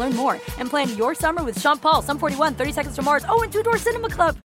LiveNation.com/Concert Week to learn more and plan your summer with Sean Paul, Sum 41, 30 Seconds to Mars, and Two Door Cinema Club.